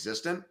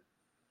non-existent.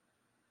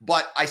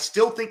 But I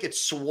still think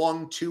it's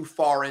swung too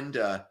far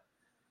into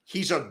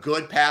he's a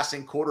good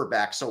passing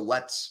quarterback, so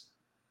let's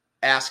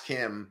ask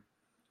him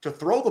to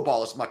throw the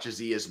ball as much as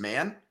he is,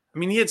 man. I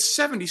mean, he had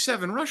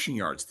 77 rushing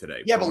yards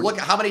today. Yeah, but look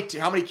at how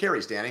many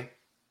carries, Danny?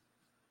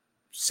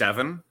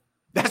 7.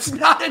 That's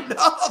not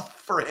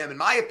enough for him, in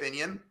my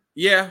opinion.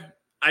 Yeah,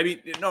 I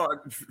mean, no,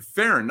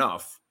 fair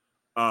enough.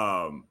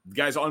 The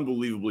guy's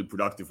unbelievably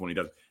productive when he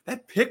does.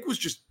 That pick was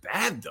just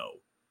bad,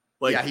 though.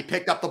 Like, yeah, he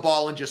picked up the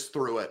ball and just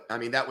threw it. I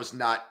mean, that was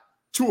not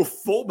to a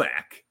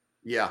fullback.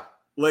 Yeah.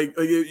 Like,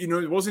 you know,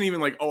 it wasn't even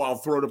like, oh, I'll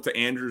throw it up to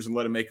Andrews and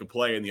let him make a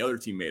play, and the other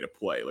team made a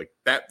play. Like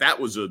that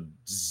was a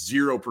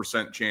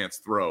 0% chance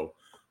throw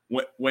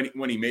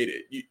when he made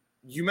it.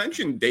 You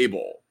mentioned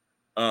Daboll,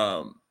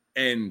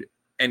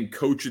 and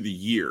Coach of the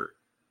Year.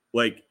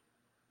 Like,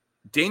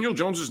 Daniel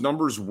Jones's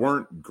numbers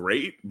weren't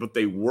great, but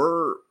they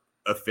were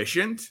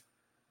efficient,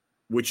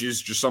 which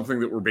is just something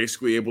that we're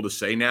basically able to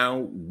say now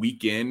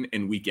week in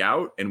and week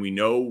out. And we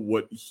know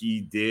what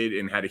he did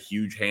and had a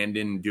huge hand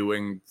in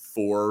doing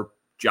for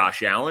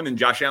Josh Allen. And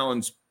Josh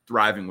Allen's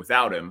thriving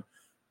without him.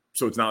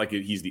 So it's not like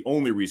he's the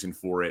only reason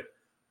for it.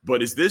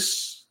 But is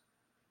this,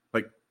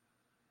 like,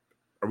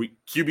 are we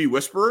QB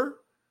whisperer?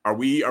 Are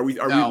we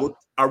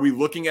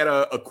looking at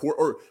a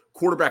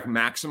quarterback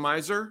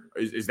maximizer?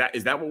 Is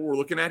that what we're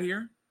looking at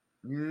here?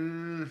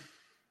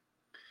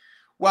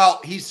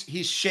 Well, he's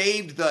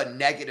shaved the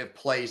negative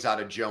plays out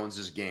of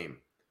Jones's game.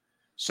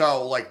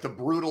 So, like, the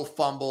brutal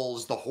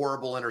fumbles, the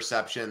horrible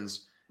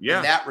interceptions. Yeah.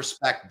 In that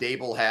respect,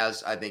 Daboll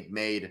has, I think,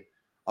 made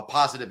a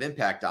positive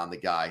impact on the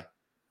guy,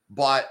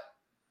 but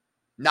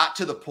not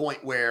to the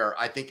point where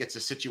I think it's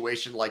a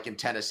situation like in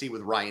Tennessee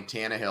with Ryan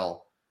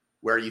Tannehill,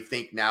 where you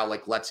think now,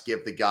 like, let's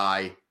give the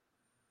guy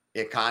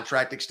a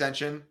contract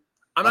extension.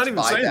 I'm not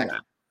even saying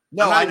that.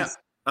 No, I know.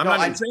 I'm not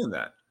even saying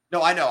that.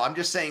 No, I know. I'm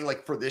just saying,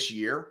 like, for this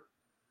year,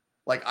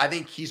 like, I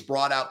think he's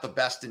brought out the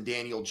best in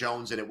Daniel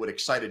Jones, and it would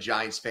excite a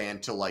Giants fan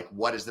to, like,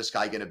 what is this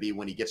guy going to be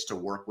when he gets to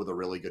work with a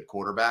really good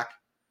quarterback?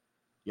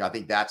 Yeah, I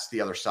think that's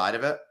the other side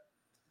of it.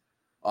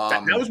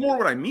 That was more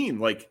what I mean.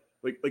 Like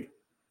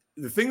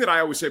the thing that I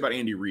always say about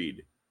Andy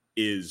Reid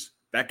is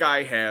that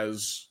guy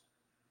has,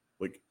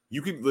 like,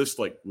 you could list,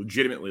 like,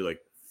 legitimately, like,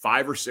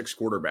 5 or 6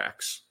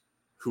 quarterbacks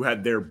who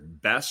had their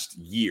best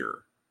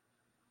year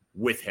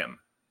with him.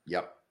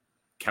 Yep.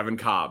 Kevin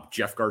Cobb,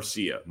 Jeff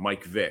Garcia,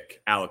 Mike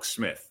Vick, Alex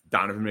Smith,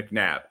 Donovan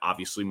McNabb,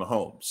 obviously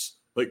Mahomes.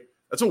 Like,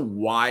 that's a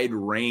wide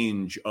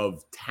range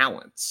of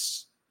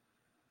talents.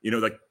 You know,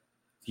 like,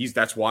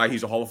 that's why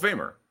he's a Hall of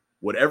Famer.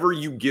 Whatever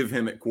you give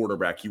him at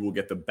quarterback, you will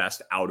get the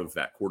best out of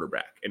that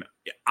quarterback. And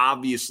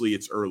obviously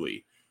it's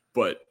early,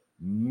 but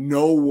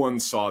no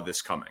one saw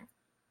this coming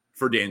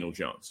for Daniel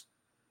Jones.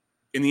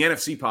 in the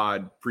NFC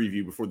pod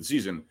preview before the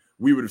season,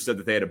 we would have said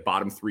that they had a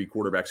bottom 3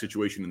 quarterback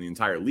situation in the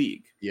entire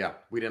league. Yeah,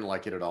 we didn't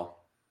like it at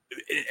all.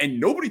 And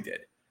nobody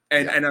did.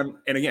 And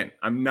again,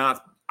 I'm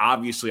not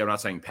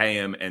saying pay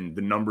him, and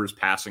the numbers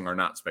passing are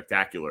not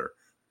spectacular,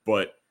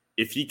 but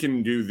if he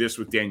can do this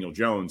with Daniel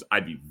Jones,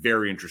 I'd be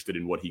very interested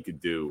in what he could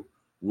do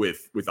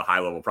with a high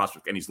level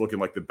prospect. And he's looking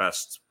like the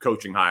best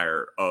coaching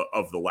hire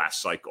of the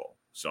last cycle.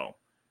 So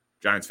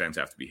Giants fans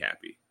have to be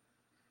happy.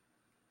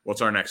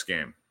 What's our next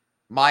game?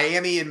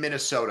 Miami and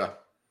Minnesota.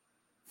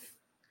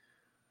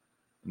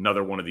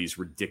 Another one of these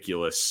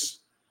ridiculous.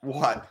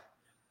 What?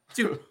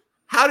 Dude,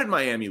 how did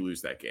Miami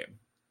lose that game?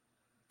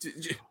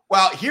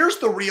 Well, here's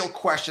the real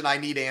question I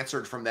need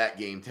answered from that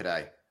game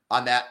today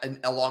on that and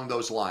along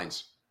those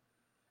lines.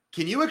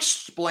 Can you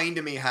explain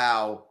to me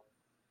how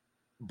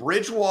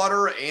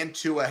Bridgewater and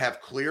Tua have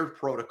cleared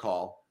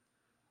protocol,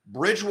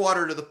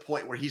 Bridgewater to the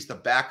point where he's the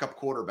backup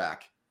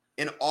quarterback,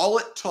 and all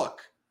it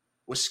took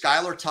was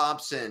Skylar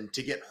Thompson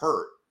to get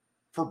hurt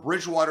for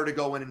Bridgewater to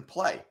go in and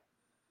play?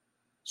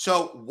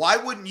 So why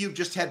wouldn't you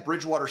just had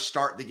Bridgewater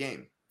start the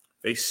game?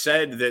 They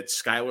said that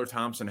Skylar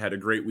Thompson had a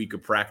great week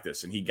of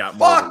practice and he got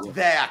more. Fuck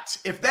that.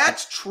 If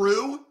that's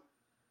true,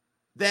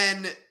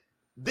 then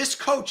this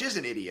coach is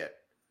an idiot.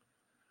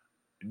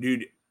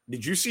 Dude,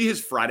 did you see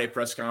his Friday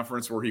press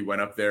conference where he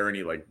went up there and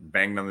he like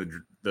banged on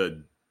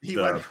He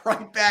went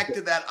right back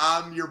to that,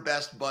 I'm your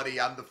best buddy,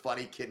 I'm the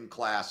funny kid in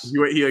class.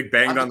 He like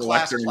banged on the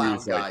lectern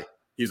and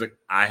he was like,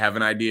 I have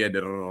an idea.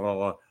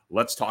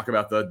 Let's talk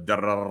about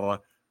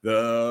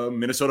the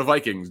Minnesota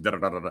Vikings.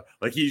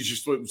 Like he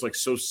just was like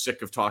so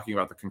sick of talking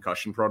about the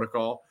concussion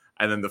protocol.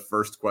 And then the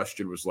first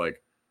question was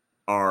like,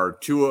 are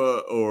Tua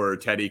or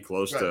Teddy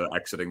close to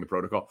exiting the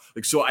protocol?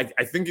 Like, so I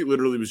think it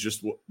literally was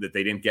just that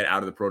they didn't get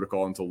out of the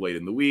protocol until late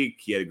in the week.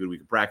 He had a good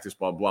week of practice,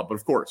 blah, blah. But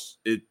of course,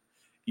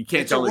 you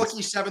can't tell me. It's a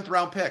rookie 7th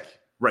round pick.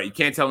 Right. You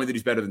can't tell me that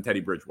he's better than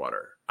Teddy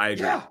Bridgewater. I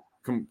agree. Yeah.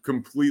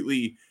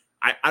 Completely.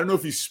 I don't know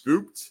if he's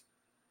spooked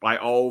by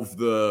all of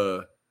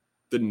the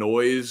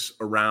noise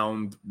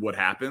around what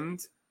happened.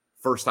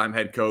 First time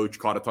head coach,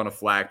 caught a ton of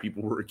flack.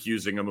 People were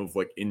accusing him of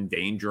like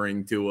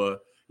endangering Tua.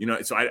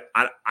 So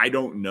I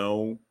don't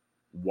know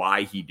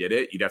why he did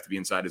it. He'd have to be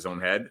inside his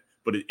own head,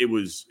 but it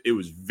was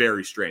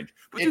very strange.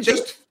 But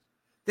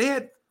they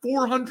had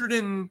 400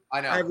 and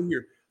I have it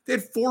here. They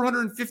had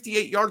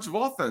 458 yards of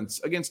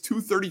offense against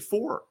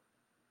 234.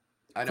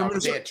 I know,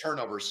 but they had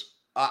turnovers.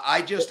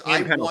 I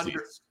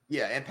wonder.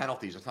 Yeah, and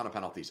penalties, a ton of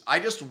penalties. I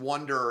just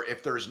wonder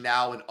if there's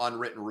now an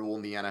unwritten rule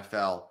in the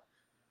NFL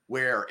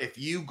where if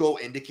you go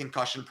into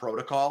concussion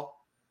protocol,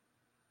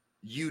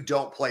 you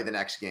don't play the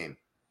next game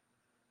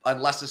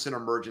unless it's an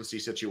emergency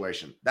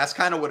situation. That's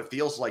kind of what it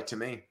feels like to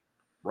me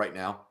right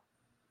now.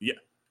 Yeah.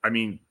 I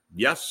mean,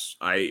 yes,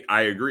 I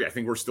agree. I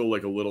think we're still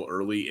like a little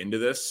early into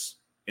this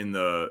in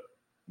the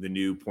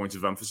new points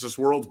of emphasis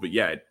world, but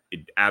yeah,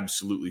 it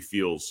absolutely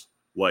feels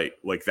like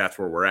that's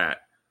where we're at.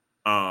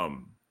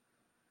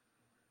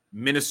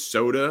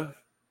 Minnesota,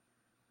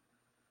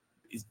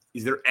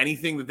 is there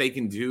anything that they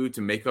can do to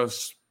make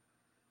us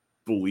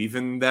believe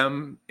in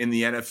them in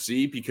the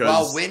NFC?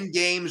 Because win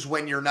games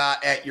when you're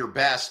not at your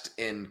best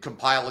and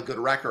compile a good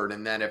record,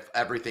 and then if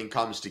everything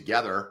comes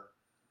together.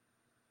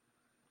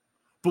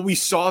 But we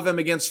saw them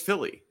against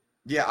Philly.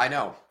 Yeah, I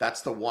know.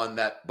 That's the one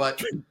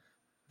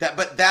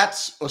but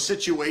that's a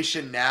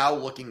situation now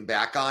looking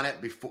back on it.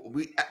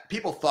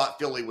 People thought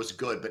Philly was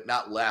good, but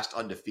not last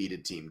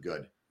undefeated team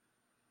good.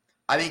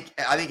 I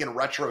think in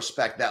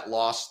retrospect, that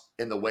loss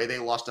and the way they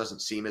lost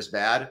doesn't seem as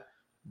bad,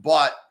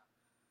 but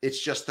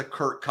it's just the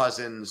Kirk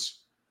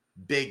Cousins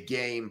big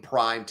game,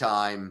 prime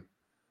time,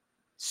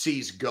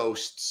 sees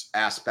ghosts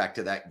aspect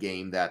of that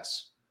game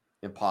that's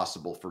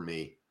impossible for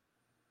me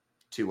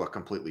to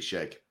completely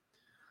shake.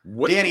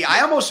 Danny,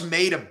 I almost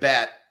made a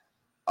bet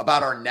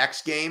about our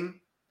next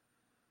game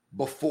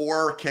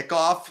before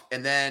kickoff,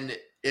 and then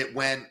it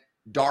went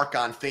dark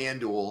on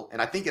FanDuel,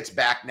 and I think it's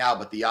back now,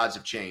 but the odds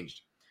have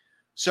changed.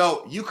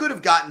 So you could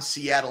have gotten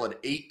Seattle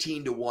at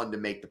 18-1 to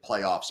make the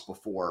playoffs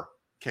before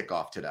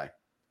kickoff today.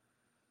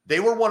 They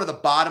were one of the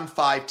bottom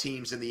 5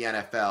 teams in the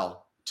NFL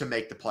to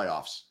make the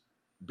playoffs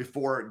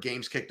before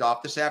games kicked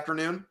off this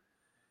afternoon.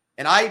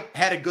 And I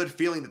had a good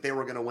feeling that they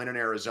were going to win in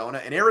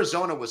Arizona. And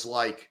Arizona was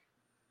like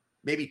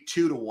maybe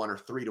 2-1 or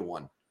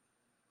 3-1.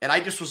 And I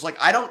just was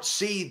like, I don't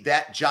see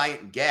that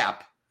giant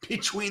gap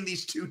between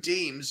these two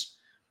teams.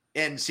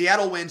 And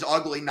Seattle wins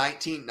ugly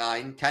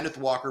 19-9. Kenneth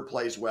Walker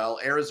plays well.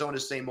 Arizona,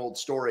 same old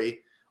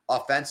story.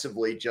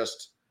 Offensively,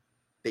 just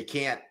they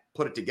can't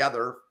put it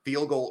together.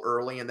 Field goal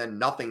early and then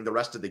nothing the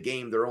rest of the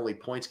game. Their only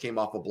points came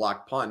off a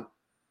blocked punt.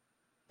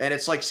 And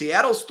it's like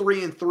Seattle's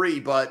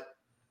 3-3, but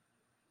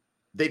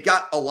they've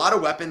got a lot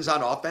of weapons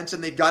on offense,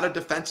 and they've got a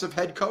defensive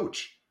head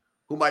coach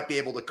who might be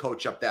able to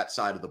coach up that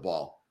side of the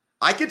ball.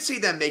 I could see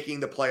them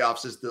making the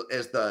playoffs as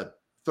the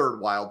third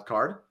wild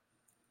card.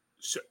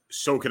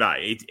 So could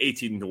I.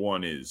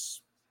 18-1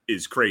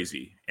 is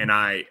crazy, and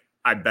I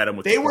bet them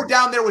with. They were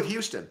down there with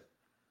Houston.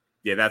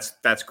 Yeah,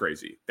 that's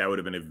crazy. That would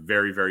have been a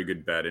very, very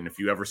good bet. And if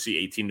you ever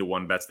see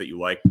 18-1 bets that you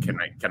like, can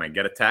I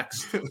get a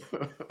text?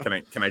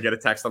 Can I get a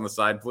text on the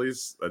side,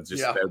 please?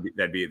 Just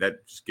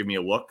give me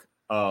a look.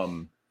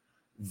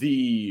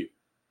 The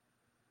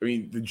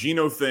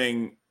Geno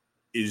thing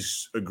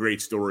is a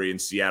great story, and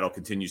Seattle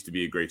continues to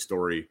be a great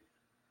story.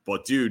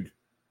 But dude,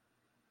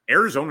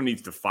 Arizona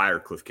needs to fire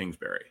Cliff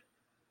Kingsbury.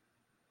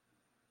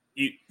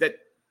 That's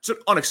an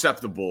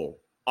unacceptable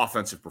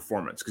offensive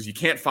performance because you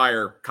can't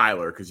fire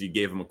Kyler because you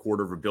gave him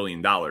 $250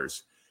 million.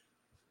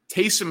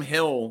 Taysom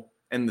Hill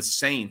and the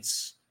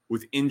Saints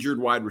with injured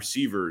wide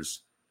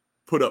receivers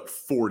put up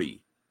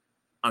 40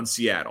 on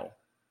Seattle,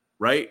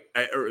 right?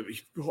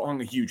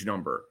 On a huge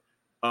number.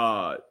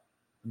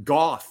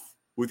 Goff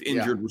with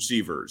injured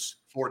receivers.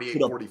 48,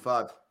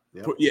 45.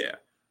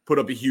 Put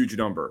up a huge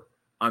number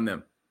on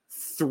them.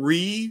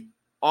 3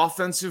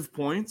 offensive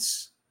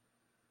points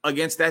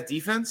against that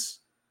defense.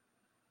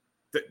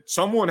 That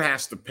someone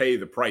has to pay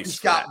the price. He's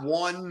got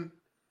one.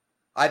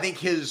 I think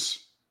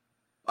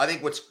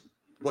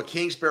what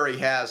Kingsbury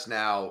has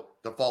now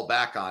to fall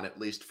back on, at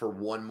least for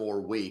one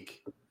more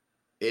week,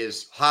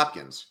 is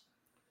Hopkins.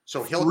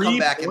 So he'll 3 come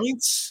back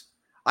points.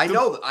 I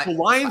know that the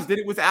Lions did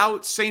it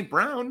without St.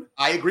 Brown.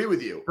 I agree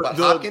with you. But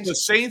the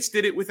Saints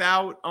did it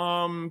without.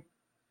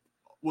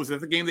 Was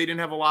that the game they didn't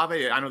have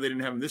Olave? I know they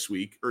didn't have him this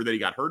week, or that he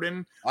got hurt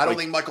in. I don't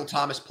think Michael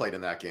Thomas played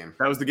in that game.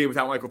 That was the game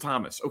without Michael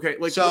Thomas. Okay,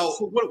 so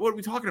what are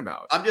we talking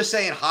about? I'm just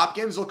saying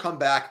Hopkins will come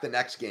back the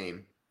next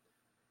game,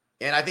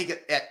 and I think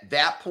at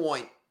that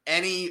point,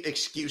 any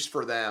excuse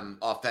for them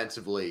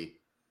offensively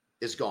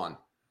is gone.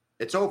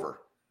 It's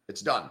over.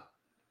 It's done.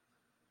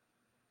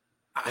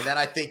 And then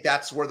I think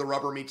that's where the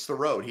rubber meets the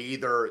road. He's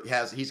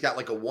got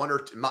like a 1 or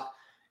 2.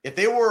 If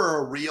they were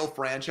a real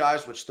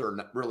franchise, which they're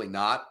really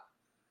not,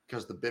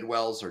 because the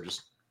Bidwells are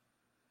just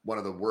one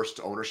of the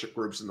worst ownership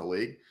groups in the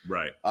league.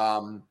 Right.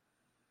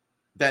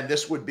 Then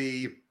this would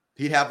be,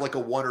 he'd have like a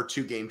 1 or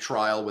 2 game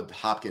trial with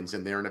Hopkins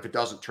in there. And if it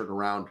doesn't turn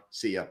around,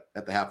 see ya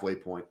at the halfway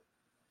point.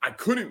 I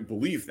couldn't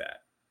believe that.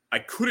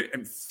 I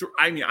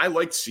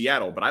liked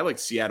Seattle, but I liked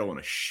Seattle in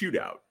a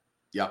shootout.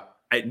 Yeah.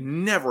 I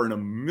never in a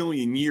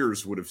million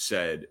years would have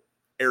said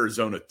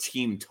Arizona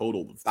team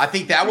total. I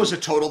think that was a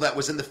total that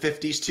was in the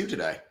 50s too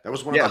today. That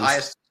was one of the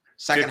highest,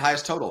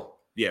 highest total.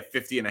 Yeah,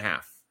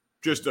 50.5.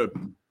 Just a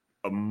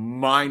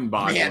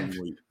mind-boggling.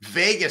 Man,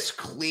 Vegas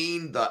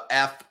cleaned the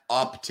F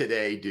up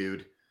today,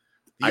 dude.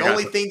 The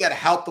only thing that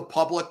helped the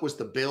public was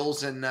the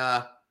Bills and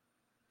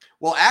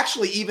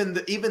actually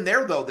even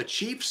there though, the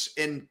Chiefs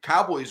and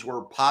Cowboys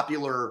were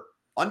popular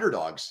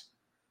underdogs.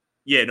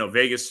 Yeah, no,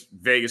 Vegas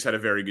had a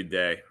very good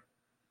day.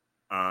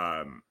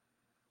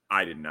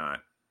 I did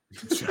not.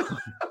 So,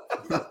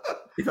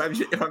 if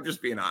I'm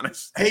just being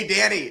honest. Hey,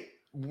 Danny,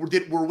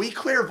 were we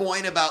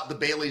clairvoyant about the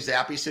Bailey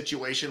Zappi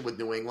situation with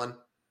New England?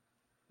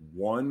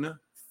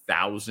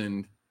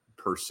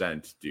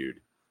 1,000%,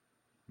 dude.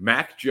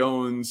 Mac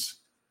Jones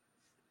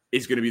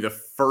is going to be the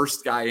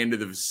first guy into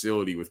the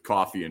facility with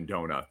coffee and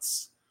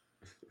donuts.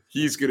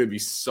 He's going to be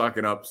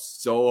sucking up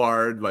so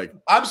hard. Like,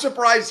 I'm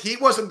surprised he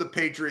wasn't the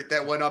Patriot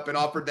that went up and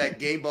offered that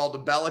game ball to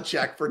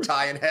Belichick for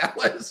Ty and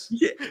Hallis.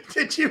 Yeah.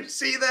 Did you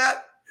see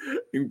that?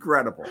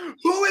 Incredible.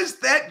 Who is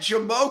that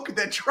Jamoke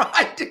that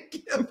tried to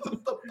give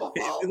him the ball?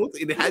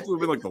 It had to have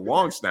been like the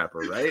long snapper,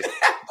 right?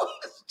 That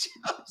was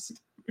just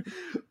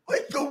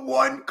like the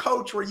one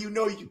coach where you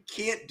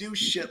can't do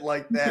shit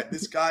like that.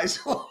 This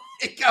guy's like,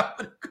 I'm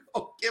going to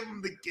go give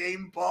him the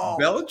game ball.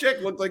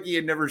 Belichick looked like he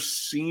had never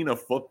seen a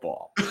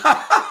football.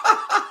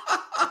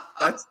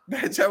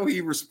 That's how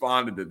he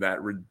responded to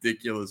that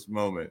ridiculous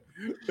moment.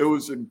 It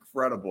was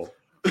incredible.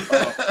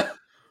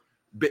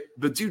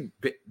 But dude,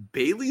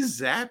 Bailey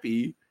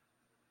Zappi,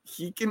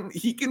 he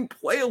can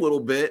play a little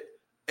bit.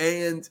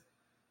 And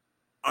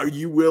are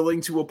you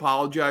willing to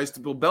apologize to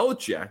Bill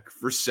Belichick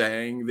for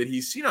saying that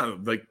he's seen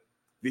on like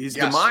his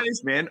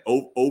demise, man,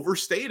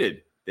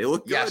 overstated? They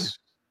look good. Yes.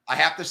 I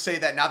have to say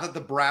that now that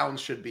the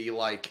Browns should be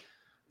like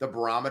the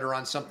barometer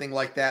on something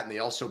like that, and they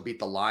also beat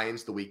the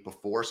Lions the week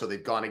before, so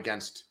they've gone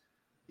against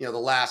the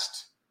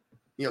last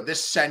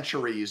this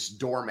century's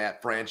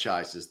doormat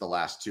franchises the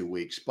last 2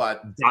 weeks.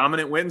 But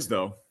dominant wins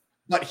though.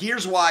 But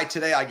here's why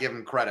today I give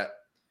him credit.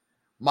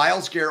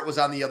 Myles Garrett was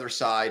on the other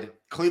side.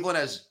 Cleveland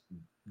has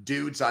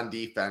dudes on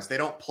defense. They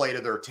don't play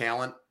to their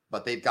talent,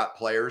 but they've got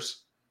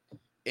players.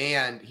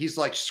 And he's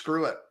like,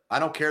 screw it. I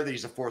don't care that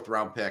he's a 4th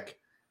round pick.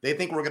 They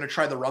think we're going to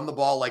try to run the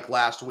ball like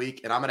last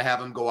week, and I'm going to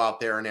have him go out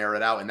there and air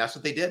it out. And that's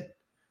what they did.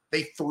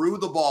 They threw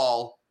the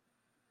ball.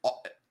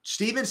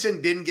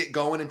 Stevenson didn't get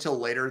going until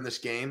later in this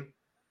game.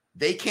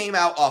 They came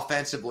out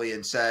offensively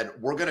and said,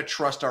 we're going to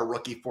trust our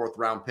rookie 4th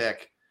round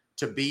pick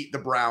to beat the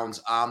Browns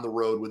on the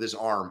road with his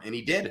arm. And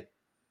he did.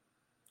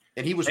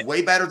 And he was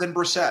way better than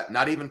Brissett.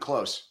 Not even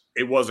close.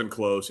 It wasn't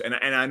close. And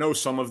I know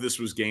some of this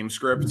was game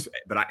script,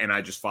 but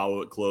I just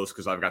follow it close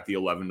because I've got the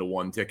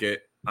 11-1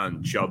 ticket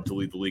on Chubb to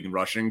lead the league in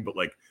rushing. But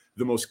like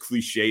the most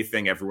cliche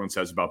thing everyone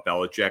says about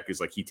Belichick is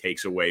like he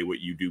takes away what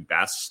you do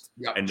best.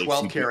 Yeah, and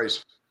 12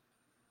 carries.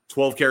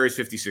 12 carries,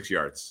 56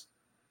 yards.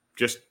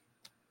 Just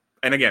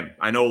and again,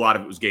 I know a lot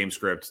of it was game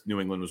script. New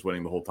England was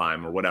winning the whole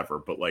time or whatever,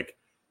 but like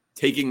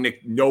taking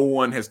no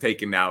one has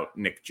taken out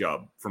Nick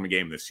Chubb from a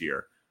game this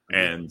year,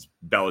 and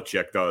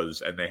Belichick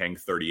does, and they hang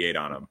 38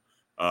 on him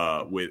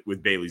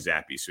with Bailey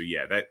Zappi. So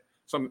yeah, that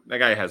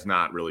guy has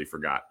not really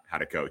forgot how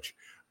to coach.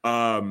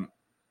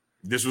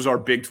 This was our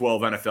Big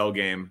 12 NFL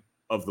game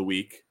of the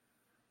week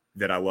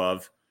that I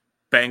love.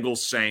 Bengals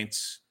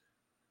Saints.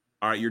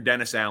 All right, you're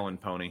Dennis Allen,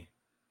 Pony.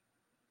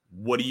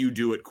 What do you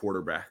do at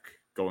quarterback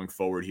going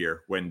forward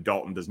here when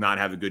Dalton does not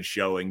have a good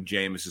showing,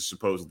 Jameis is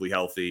supposedly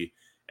healthy,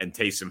 and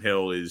Taysom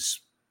Hill is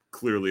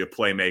clearly a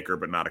playmaker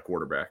but not a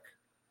quarterback?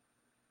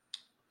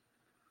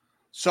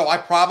 So I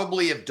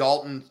probably, if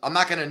Dalton, I'm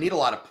not going to need a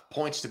lot of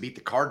points to beat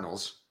the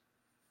Cardinals.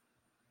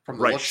 From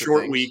the looks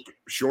short of things.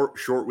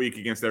 short week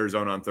against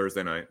Arizona on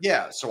Thursday night.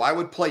 Yeah, so I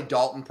would play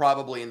Dalton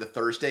probably in the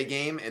Thursday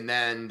game, and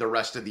then the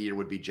rest of the year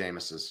would be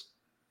Jameis's.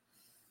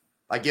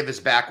 I give his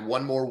back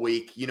one more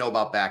week. You know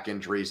about back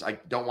injuries. I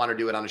don't want to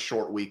do it on a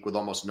short week with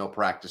almost no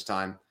practice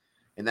time.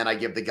 And then I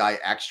give the guy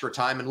extra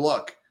time. And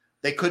look,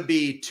 they could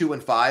be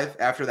 2-5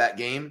 after that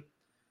game.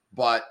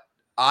 But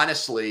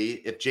honestly,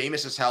 if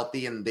Jameis is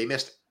healthy, and they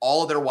missed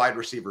all of their wide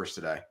receivers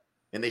today,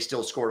 and they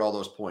still scored all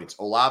those points.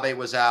 Olave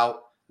was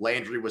out.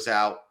 Landry was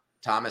out.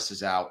 Thomas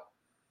is out.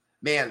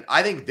 Man,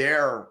 I think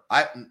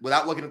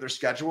without looking at their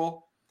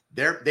schedule,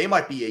 they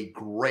might be a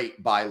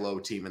great buy low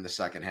team in the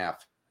second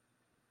half.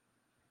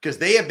 Because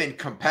they have been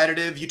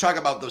competitive. You talk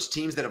about those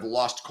teams that have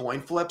lost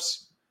coin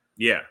flips.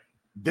 Yeah.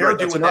 They're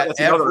doing that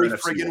every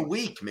friggin'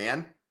 week,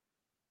 man.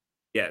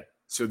 Yeah.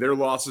 So their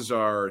losses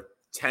are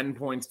 10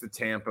 points to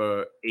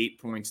Tampa, 8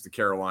 points to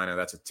Carolina.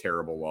 That's a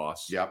terrible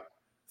loss. Yep.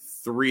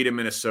 3 to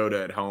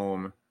Minnesota at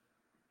home,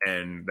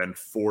 and then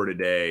 4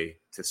 today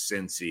to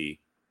Cincy.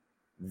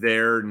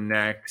 Their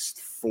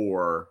next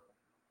 4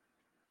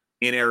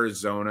 in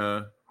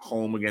Arizona,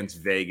 home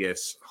against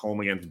Vegas, home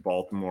against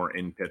Baltimore,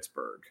 in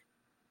Pittsburgh.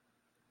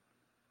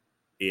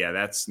 Yeah,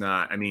 that's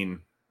not, I mean,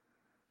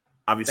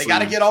 obviously. They got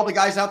to get all the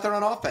guys out there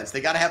on offense.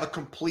 They got to have a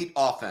complete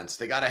offense.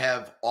 They got to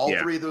have all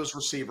 3 of those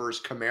receivers,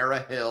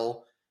 Kamara,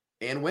 Hill,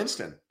 and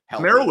Winston.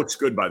 Healthy. Kamara looks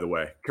good, by the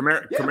way.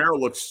 Kamara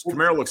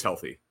looks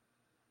healthy.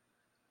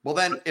 Well,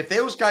 then, if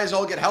those guys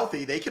all get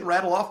healthy, they can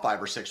rattle off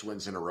 5 or 6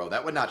 wins in a row.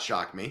 That would not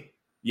shock me.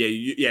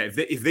 Yeah.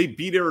 If they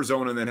beat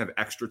Arizona and then have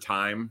extra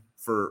time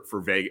for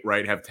Vegas,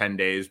 right? Have 10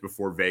 days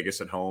before Vegas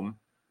at home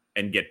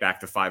and get back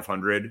to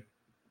 500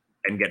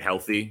 and get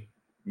healthy,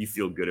 you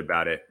feel good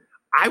about it.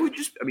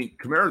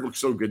 Kamara looks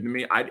so good to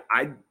me.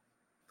 I'd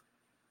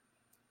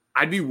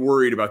be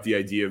worried about the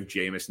idea of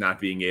Jameis not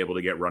being able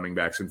to get running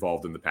backs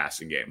involved in the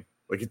passing game.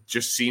 Like, it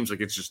just seems like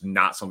it's just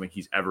not something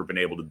he's ever been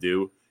able to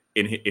do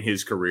in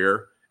his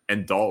career.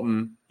 And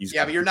Dalton,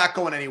 but you're not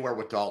going anywhere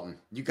with Dalton.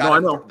 You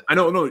got. No, I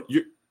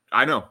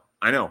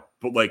know.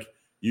 But like,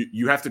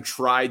 you have to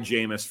try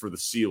Jameis for the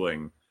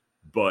ceiling.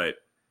 But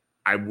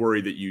I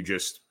worry that you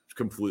just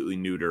completely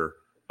neuter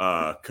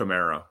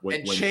Kamara.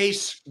 When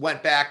Chase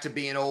went back to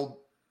being old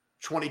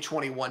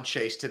 2021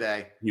 Chase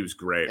today. He was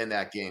great in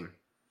that game.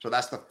 So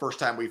that's the first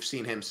time we've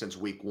seen him since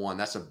week 1.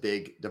 That's a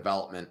big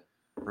development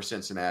for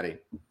Cincinnati.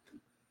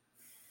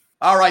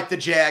 All right, the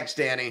Jags,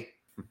 Danny.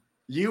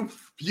 You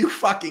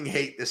fucking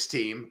hate this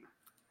team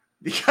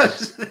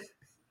because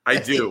I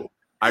do.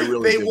 I really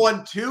do. They do.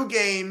 won 2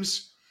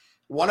 games.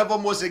 One of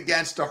them was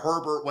against a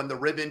Herbert when the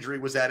rib injury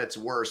was at its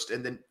worst.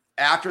 And then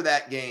after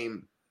that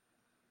game,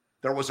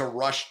 there was a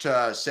rush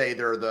to say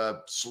they're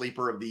the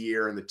sleeper of the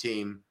year in the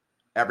team.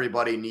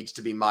 Everybody needs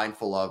to be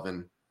mindful of.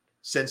 And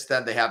since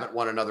then, they haven't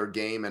won another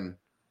game. And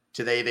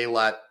today they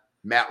let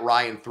Matt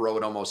Ryan throw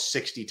it almost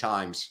 60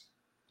 times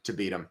to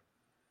beat him.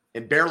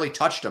 And barely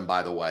touched him,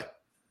 by the way.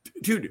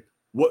 Dude,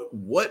 what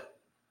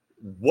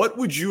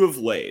would you have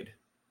laid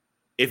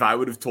if I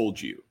would have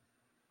told you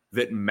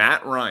that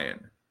Matt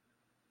Ryan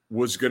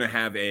was going to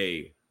have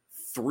a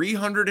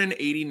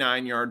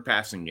 389-yard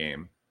passing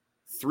game,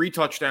 3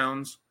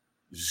 touchdowns,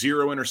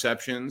 0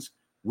 interceptions,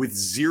 with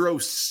 0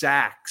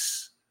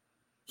 sacks?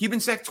 He'd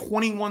been sacked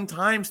 21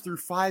 times through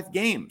 5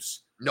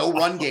 games. No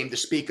run game to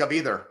speak of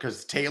either,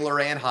 because Taylor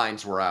and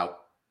Hines were out.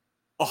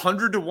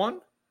 100-1?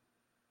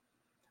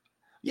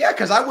 Yeah,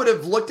 because I would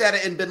have looked at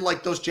it and been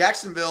like, those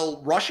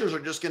Jacksonville rushers are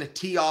just going to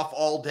tee off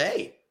all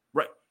day.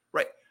 Right.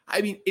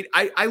 I mean,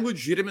 I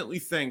legitimately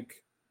think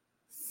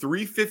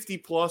 350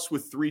 plus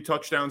with 3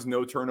 touchdowns,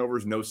 no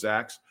turnovers, no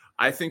sacks.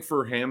 I think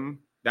for him,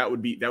 that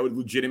would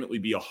legitimately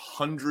be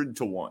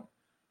 100-1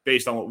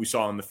 based on what we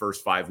saw in the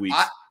first 5 weeks.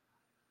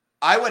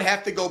 I would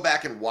have to go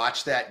back and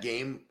watch that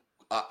game,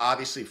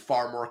 obviously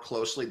far more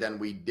closely than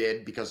we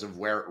did because of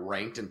where it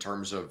ranked in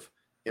terms of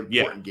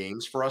important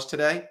games for us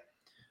today.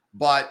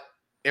 But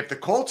if the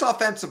Colts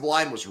offensive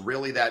line was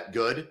really that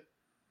good,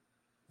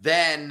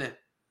 then,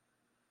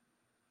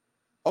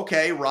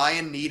 okay,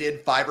 Ryan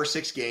needed 5 or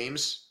 6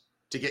 games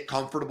to get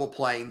comfortable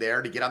playing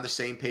there, to get on the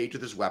same page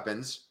with his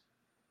weapons.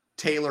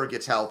 Taylor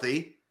gets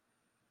healthy.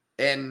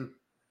 And,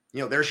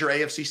 there's your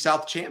AFC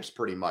South champs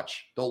pretty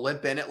much. They'll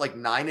limp in at like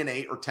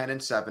 9-8 or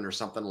 10-7 or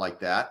something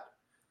like that.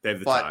 They have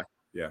the tie.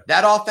 Yeah.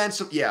 That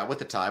offensive, with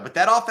the tie. But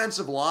that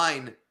offensive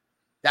line,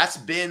 that's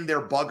been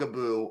their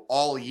bugaboo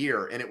all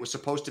year, and it was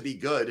supposed to be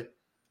good.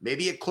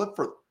 Maybe it clicked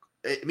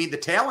the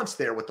talent's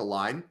there with the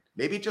line.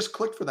 Maybe it just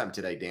clicked for them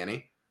today,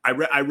 Danny.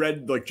 I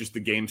read like just the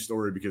game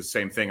story because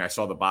same thing. I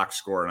saw the box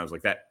score and I was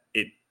like,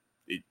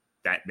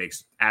 that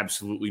makes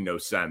absolutely no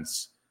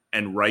sense.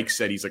 And Reich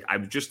said he's like,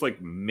 I've just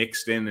like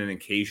mixed in an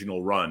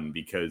occasional run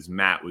because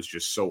Matt was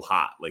just so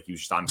hot, like he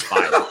was just on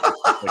fire.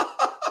 Like,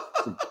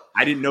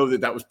 I didn't know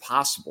that was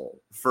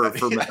possible for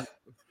Matt.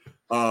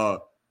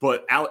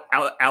 But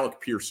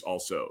Alec Pierce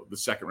also, the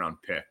second round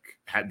pick,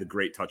 had the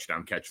great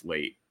touchdown catch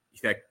late.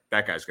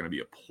 That guy's going to be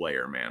a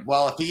player, man.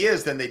 Well, if he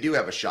is, then they do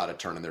have a shot at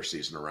turning their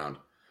season around.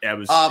 It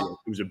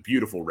was a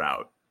beautiful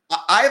route.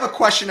 I have a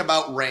question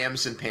about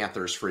Rams and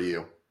Panthers for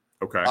you.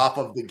 Okay. Off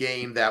of the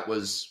game that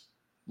was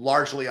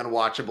largely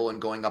unwatchable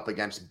and going up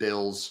against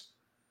Bills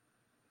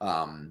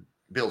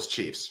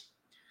Chiefs.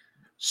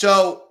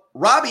 So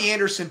Robbie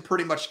Anderson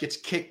pretty much gets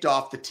kicked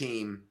off the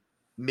team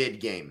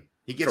mid-game.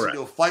 He gets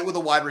into a fight with a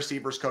wide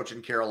receivers coach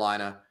in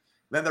Carolina.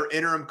 Then their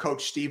interim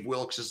coach, Steve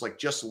Wilks, is like,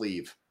 just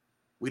leave.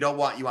 We don't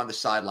want you on the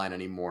sideline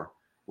anymore.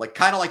 Like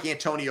kind of like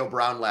Antonio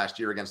Brown last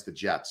year against the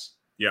Jets.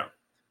 Yeah.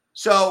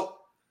 So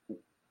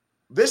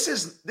this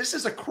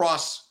is a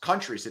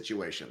cross-country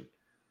situation.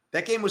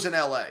 That game was in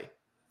LA.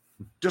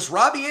 Does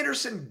Robbie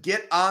Anderson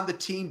get on the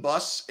team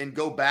bus and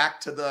go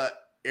back to the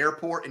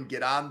airport and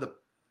get on the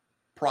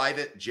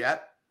private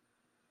jet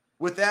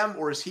with them?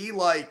 Or is he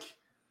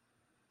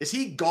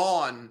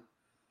gone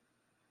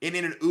and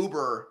in an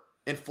Uber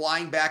and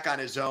flying back on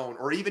his own,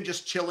 or even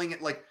just chilling at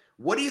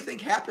what do you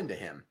think happened to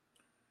him?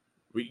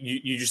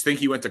 You just think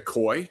he went to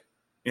Coy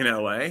in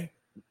LA?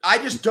 I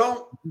just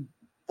don't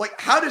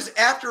how does,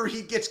 after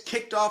he gets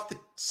kicked off the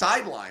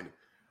sideline,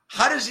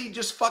 how does he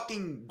just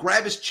fucking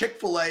grab his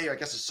Chick-fil-A? I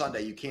guess it's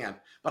Sunday, you can't.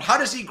 But how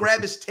does he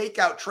grab his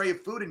takeout tray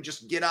of food and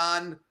just get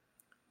on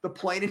the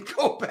plane and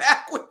go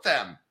back with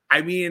them?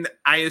 I mean,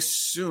 I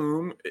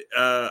assume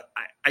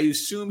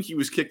he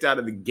was kicked out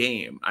of the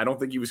game. I don't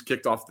think he was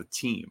kicked off the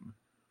team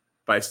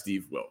by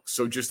Steve Wilks.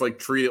 So just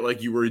treat it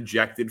like you were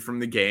ejected from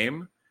the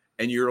game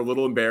and you're a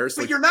little embarrassed.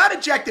 But you're not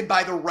ejected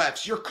by the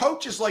refs. Your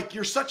coach is like,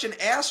 you're such an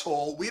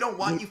asshole. We don't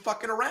want you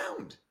fucking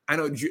around. I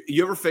know.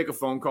 You ever fake a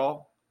phone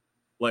call?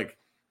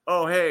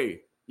 Oh,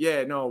 hey,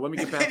 yeah, no, let me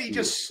get back. And he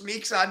just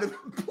sneaks onto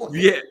the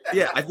plane.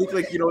 Yeah. I think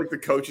the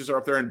coaches are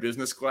up there in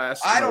business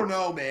class. I don't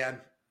know, man.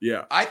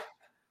 Yeah.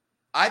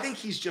 I think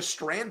he's just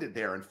stranded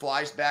there and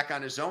flies back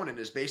on his own and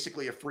is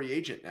basically a free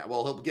agent now.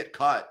 Well, he'll get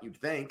cut, you'd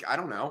think. I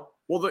don't know.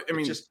 Well,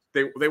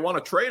 they want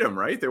to trade him,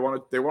 right? They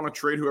want to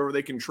trade whoever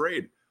they can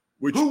trade.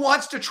 Who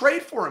wants to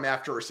trade for him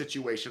after a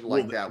situation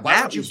like that?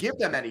 Why would you give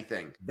them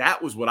anything?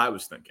 That was what I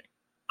was thinking.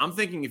 I'm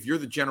thinking if you're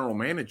the general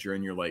manager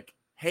and you're like,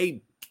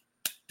 hey,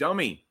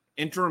 dummy,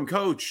 interim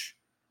coach,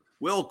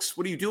 Wilks,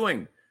 what are you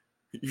doing?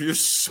 You're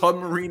just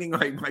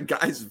submarining my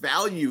guy's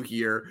value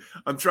here.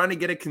 I'm trying to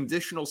get a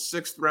conditional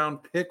 6th round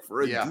pick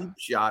for a deep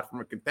shot from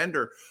a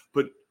contender.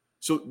 But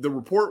so the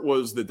report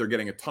was that they're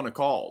getting a ton of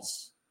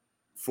calls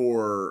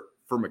for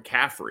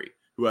McCaffrey,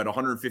 who had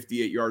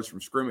 158 yards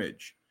from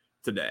scrimmage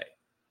today.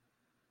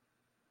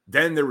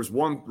 Then there was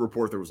one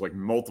report that was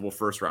multiple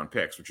 1st round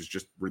picks, which is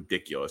just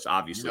ridiculous.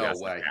 Obviously, no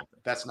way.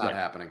 That's not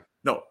happening.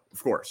 No,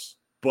 of course.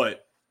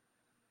 But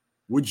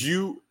would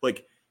you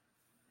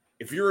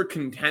if you're a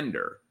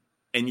contender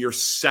and your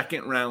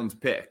 2nd round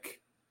pick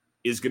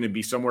is going to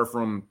be somewhere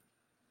from,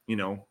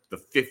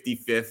 the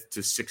 55th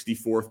to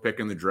 64th pick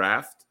in the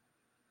draft,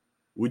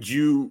 would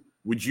you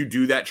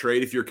do that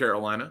trade if you're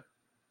Carolina?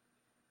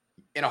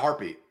 In a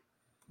heartbeat.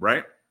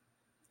 Right?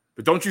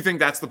 But don't you think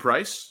that's the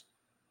price?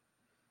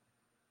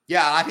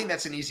 Yeah, I think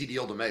that's an easy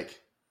deal to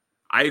make.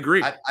 I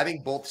agree. I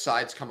think both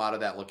sides come out of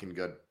that looking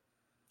good.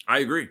 I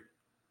agree.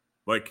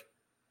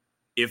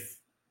 If,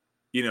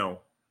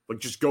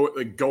 just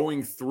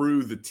going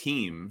through the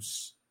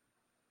teams,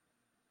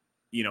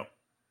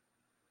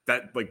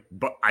 but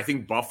I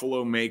think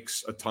Buffalo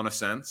makes a ton of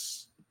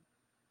sense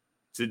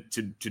to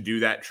do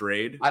that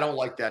trade. I don't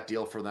like that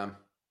deal for them.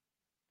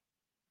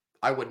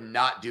 I would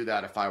not do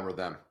that if I were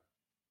them.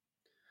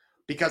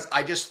 Because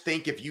I just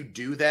think if you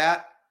do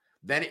that,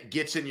 then it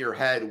gets in your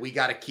head, we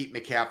got to keep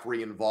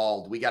McCaffrey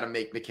involved. We got to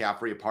make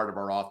McCaffrey a part of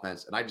our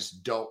offense. And I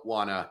just don't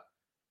want to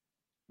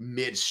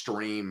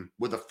midstream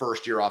with a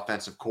first-year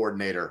offensive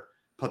coordinator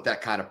put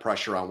that kind of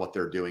pressure on what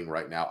they're doing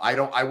right now.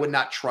 I would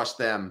not trust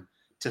them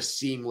to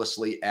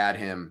seamlessly add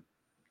him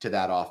to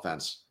that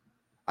offense.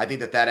 I think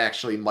that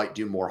actually might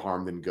do more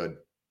harm than good.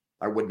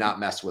 I would not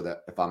mess with it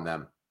if I'm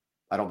them.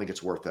 I don't think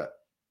it's worth it.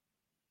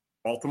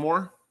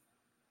 Baltimore?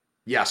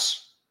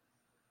 Yes.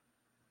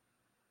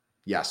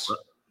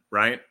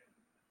 Right?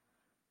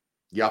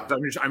 Yep.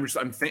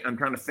 I'm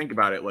trying to think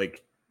about it.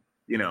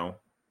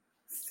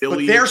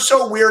 Philly. But they're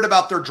so weird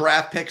about their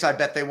draft picks. I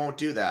bet they won't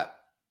do that.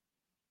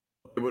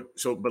 But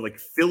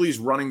Philly's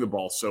running the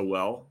ball so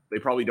well, they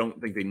probably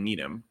don't think they need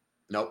him.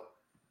 Nope.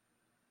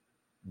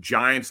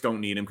 Giants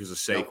don't need him because of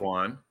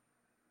Saquon. Nope.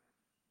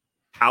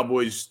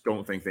 Cowboys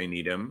don't think they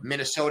need him.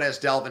 Minnesota has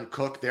Dalvin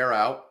Cook. They're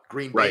out.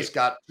 Green Right. Bay's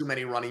got too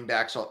many running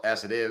backs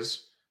as it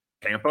is.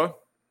 Tampa?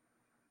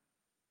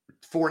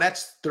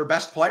 Fournette's their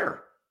best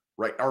player,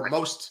 right? Or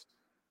most.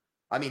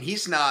 I mean,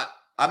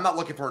 I'm not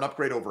looking for an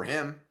upgrade over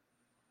him.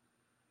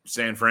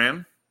 San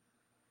Fran?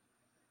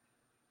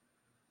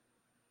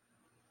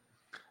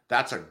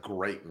 That's a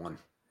great one.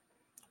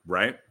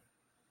 Right?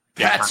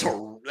 That's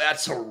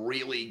a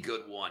really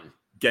good one.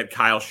 Get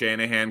Kyle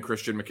Shanahan,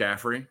 Christian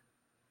McCaffrey.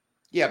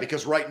 Yeah,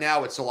 because right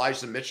now it's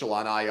Elijah Mitchell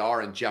on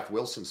IR and Jeff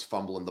Wilson's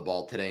fumbling the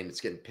ball today, and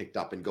it's getting picked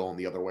up and going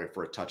the other way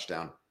for a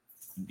touchdown.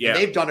 Yeah. And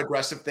they've done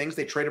aggressive things.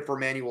 They traded for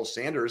Emmanuel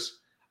Sanders.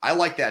 I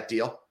like that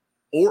deal.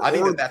 I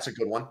think that's a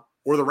good one.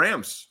 Or the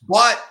Rams.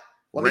 But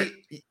or the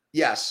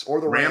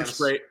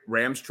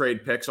Rams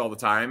trade picks all the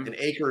time. And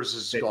Akers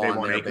is gone. They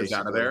want Akers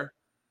out of there.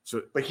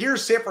 So, but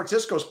here's San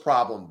Francisco's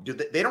problem.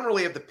 They don't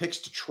really have the picks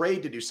to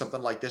trade to do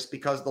something like this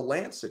because of the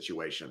Lance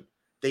situation.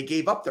 They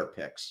gave up their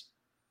picks.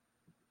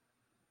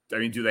 I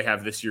mean, do they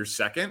have this year's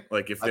second?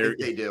 Like, I think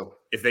they do.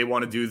 If they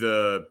want to do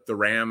the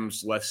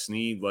Rams, Les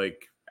Snead,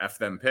 like F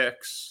them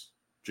picks,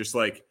 just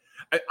like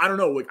I don't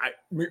know. Like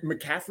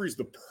McCaffrey's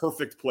the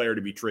perfect player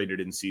to be traded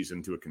in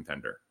season to a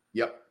contender.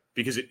 Yep.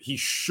 Because he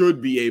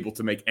should be able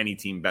to make any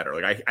team better.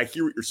 Like I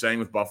hear what you're saying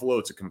with Buffalo.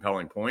 It's a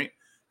compelling point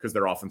because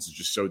their offense is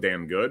just so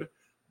damn good.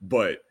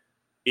 But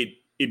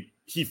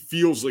he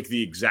feels like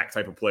the exact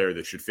type of player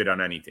that should fit on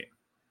any team.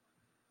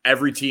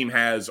 Every team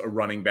has a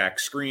running back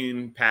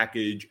screen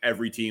package.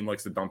 Every team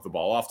likes to dump the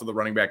ball off to the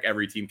running back.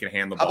 Every team can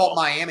hand the ball. How about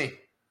Miami?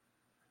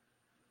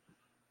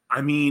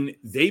 I mean,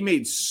 they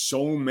made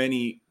so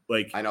many.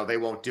 Like I know they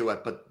won't do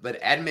it, but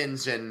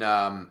Edmonds and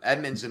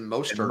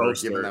Mostert are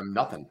giving them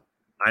nothing.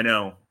 I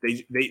know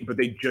but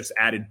they just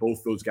added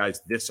both those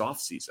guys this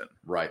offseason.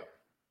 Right.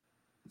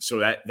 So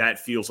that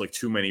feels like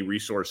too many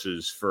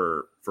resources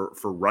for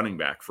running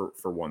back for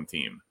one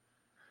team.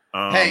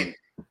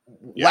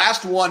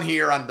 Last one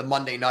here on the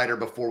Monday Nighter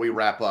before we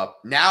wrap up.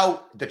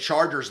 Now the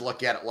Chargers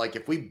look at it like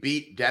if we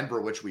beat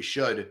Denver, which we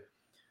should,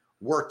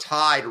 we're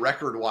tied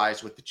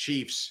record-wise with the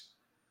Chiefs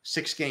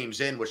 6 games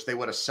in, which they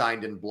would have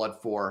signed in blood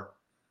for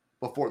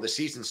before the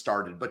season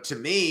started. But to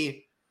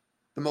me,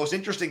 the most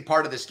interesting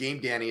part of this game,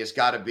 Danny, has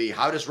got to be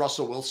how does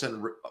Russell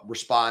Wilson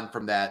respond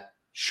from that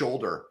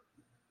shoulder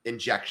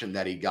injection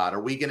that he got?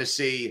 Are we going to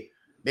see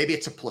maybe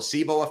it's a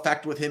placebo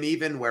effect with him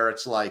even where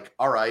it's like,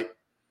 all right,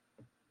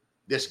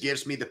 this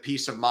gives me the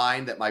peace of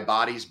mind that my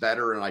body's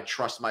better and I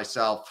trust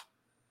myself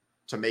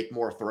to make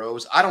more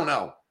throws. I don't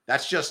know.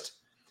 That's just,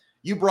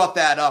 you brought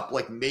that up.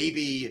 Like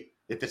maybe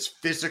if it's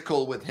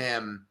physical with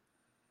him,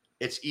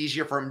 it's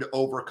easier for him to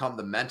overcome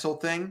the mental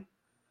thing.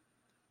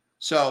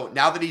 So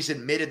now that he's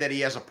admitted that he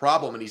has a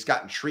problem and he's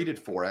gotten treated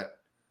for it,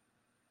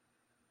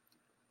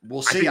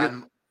 we'll see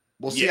on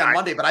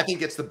Monday. But I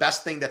think it's the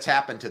best thing that's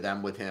happened to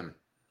them with him,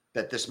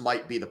 that this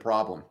might be the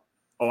problem.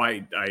 Oh,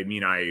 I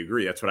mean, I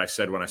agree. That's what I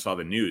said when I saw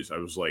the news. I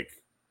was like,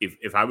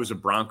 if I was a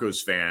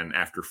Broncos fan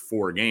after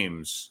 4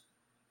 games,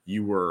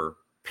 you were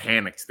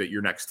panicked that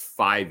your next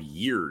 5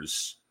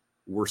 years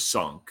were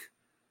sunk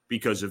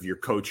because of your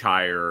coach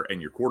hire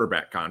and your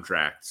quarterback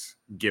contracts,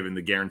 given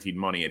the guaranteed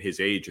money at his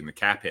age and the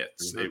cap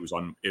hits.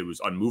 Mm-hmm. It was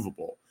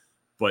unmovable.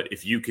 But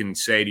if you can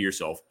say to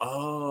yourself,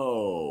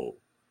 oh,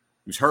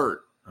 he was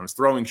hurt on his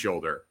throwing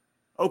shoulder.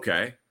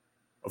 Okay.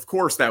 Of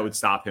course that would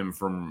stop him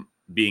from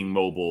being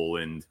mobile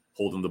and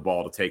holding the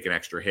ball to take an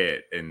extra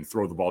hit and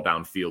throw the ball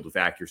downfield with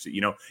accuracy.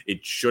 You know,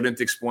 it shouldn't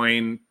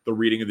explain the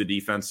reading of the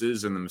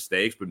defenses and the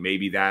mistakes, but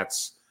maybe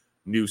that's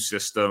new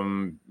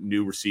system,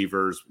 new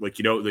receivers. Like,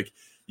 you know, like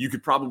you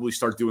could probably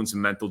start doing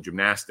some mental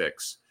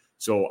gymnastics.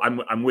 So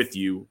I'm with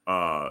you,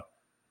 but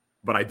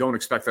I don't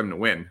expect them to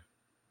win.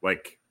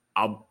 Like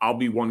I'll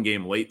be 1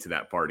 game late to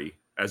that party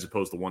as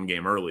opposed to 1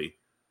 game early.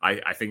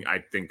 I think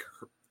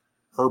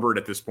Herbert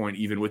at this point,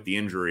 even with the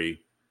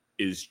injury,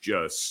 is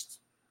just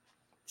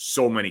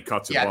so many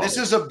cuts. Yeah, this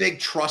is a big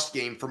trust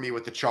game for me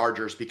with the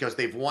Chargers because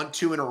they've won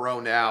 2 in a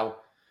row now.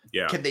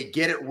 Yeah. Can they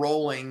get it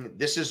rolling?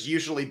 This has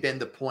usually been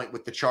the point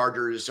with the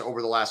Chargers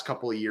over the last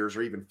couple of years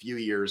or even few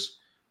years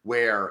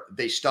where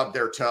they stub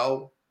their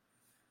toe.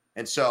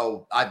 And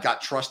so I've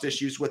got trust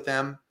issues with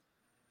them.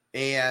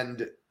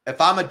 And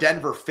if I'm a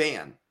Denver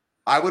fan,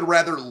 I would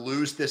rather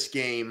lose this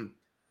game,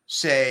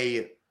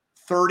 say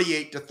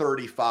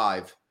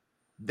 38-35,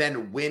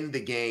 than win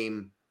the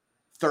game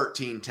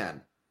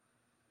 13-10.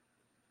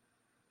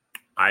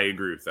 I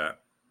agree with that.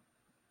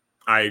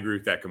 I agree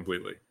with that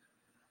completely.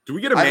 Do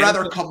we get I'd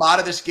rather come out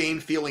of this game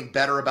feeling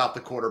better about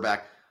the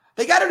quarterback.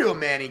 They got to do a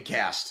Manning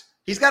cast.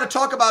 He's got to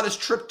talk about his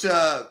trip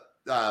to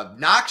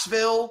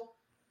Knoxville.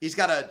 He's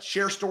got to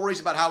share stories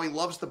about how he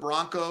loves the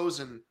Broncos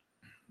and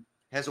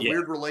has a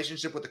weird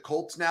relationship with the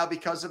Colts now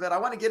because of it. I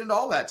want to get into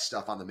all that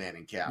stuff on the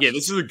Manning cast. Yeah,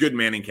 this is a good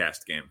Manning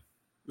cast game.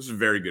 This is a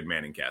very good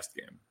Manning cast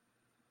game.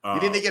 You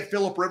think they get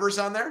Phillip Rivers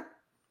on there?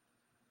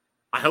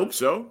 I hope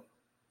so.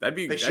 That'd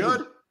be that'd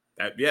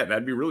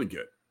be really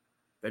good.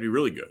 That'd be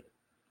really good.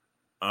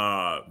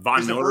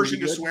 Von Miller version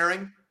to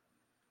swearing.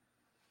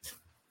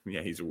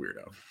 Yeah, he's a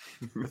weirdo.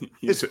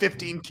 His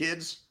 15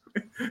 kids.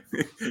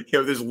 You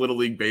have this little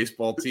league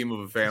baseball team of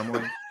a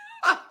family.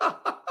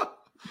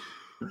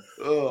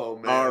 Oh,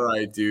 man. All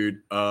right,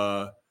 dude.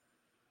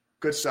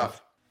 Good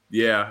stuff.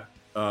 Yeah.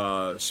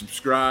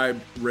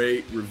 Subscribe,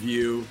 rate,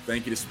 review.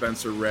 Thank you to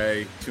Spencer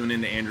Ray. Tune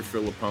in to Andrew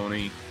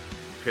Filipponi,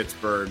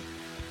 Pittsburgh.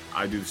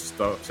 I do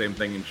the same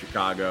thing in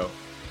Chicago.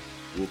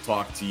 We'll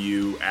talk to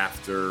you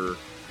after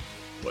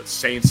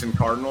Saints and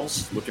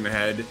Cardinals. Looking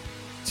ahead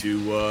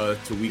to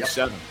week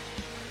 7.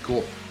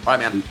 Cool. All right,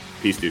 man.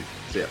 Peace, dude.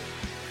 See ya.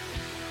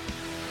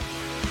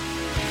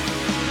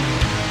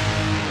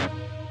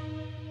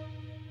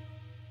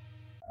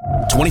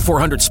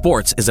 .2400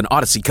 Sports is an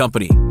Odyssey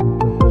company.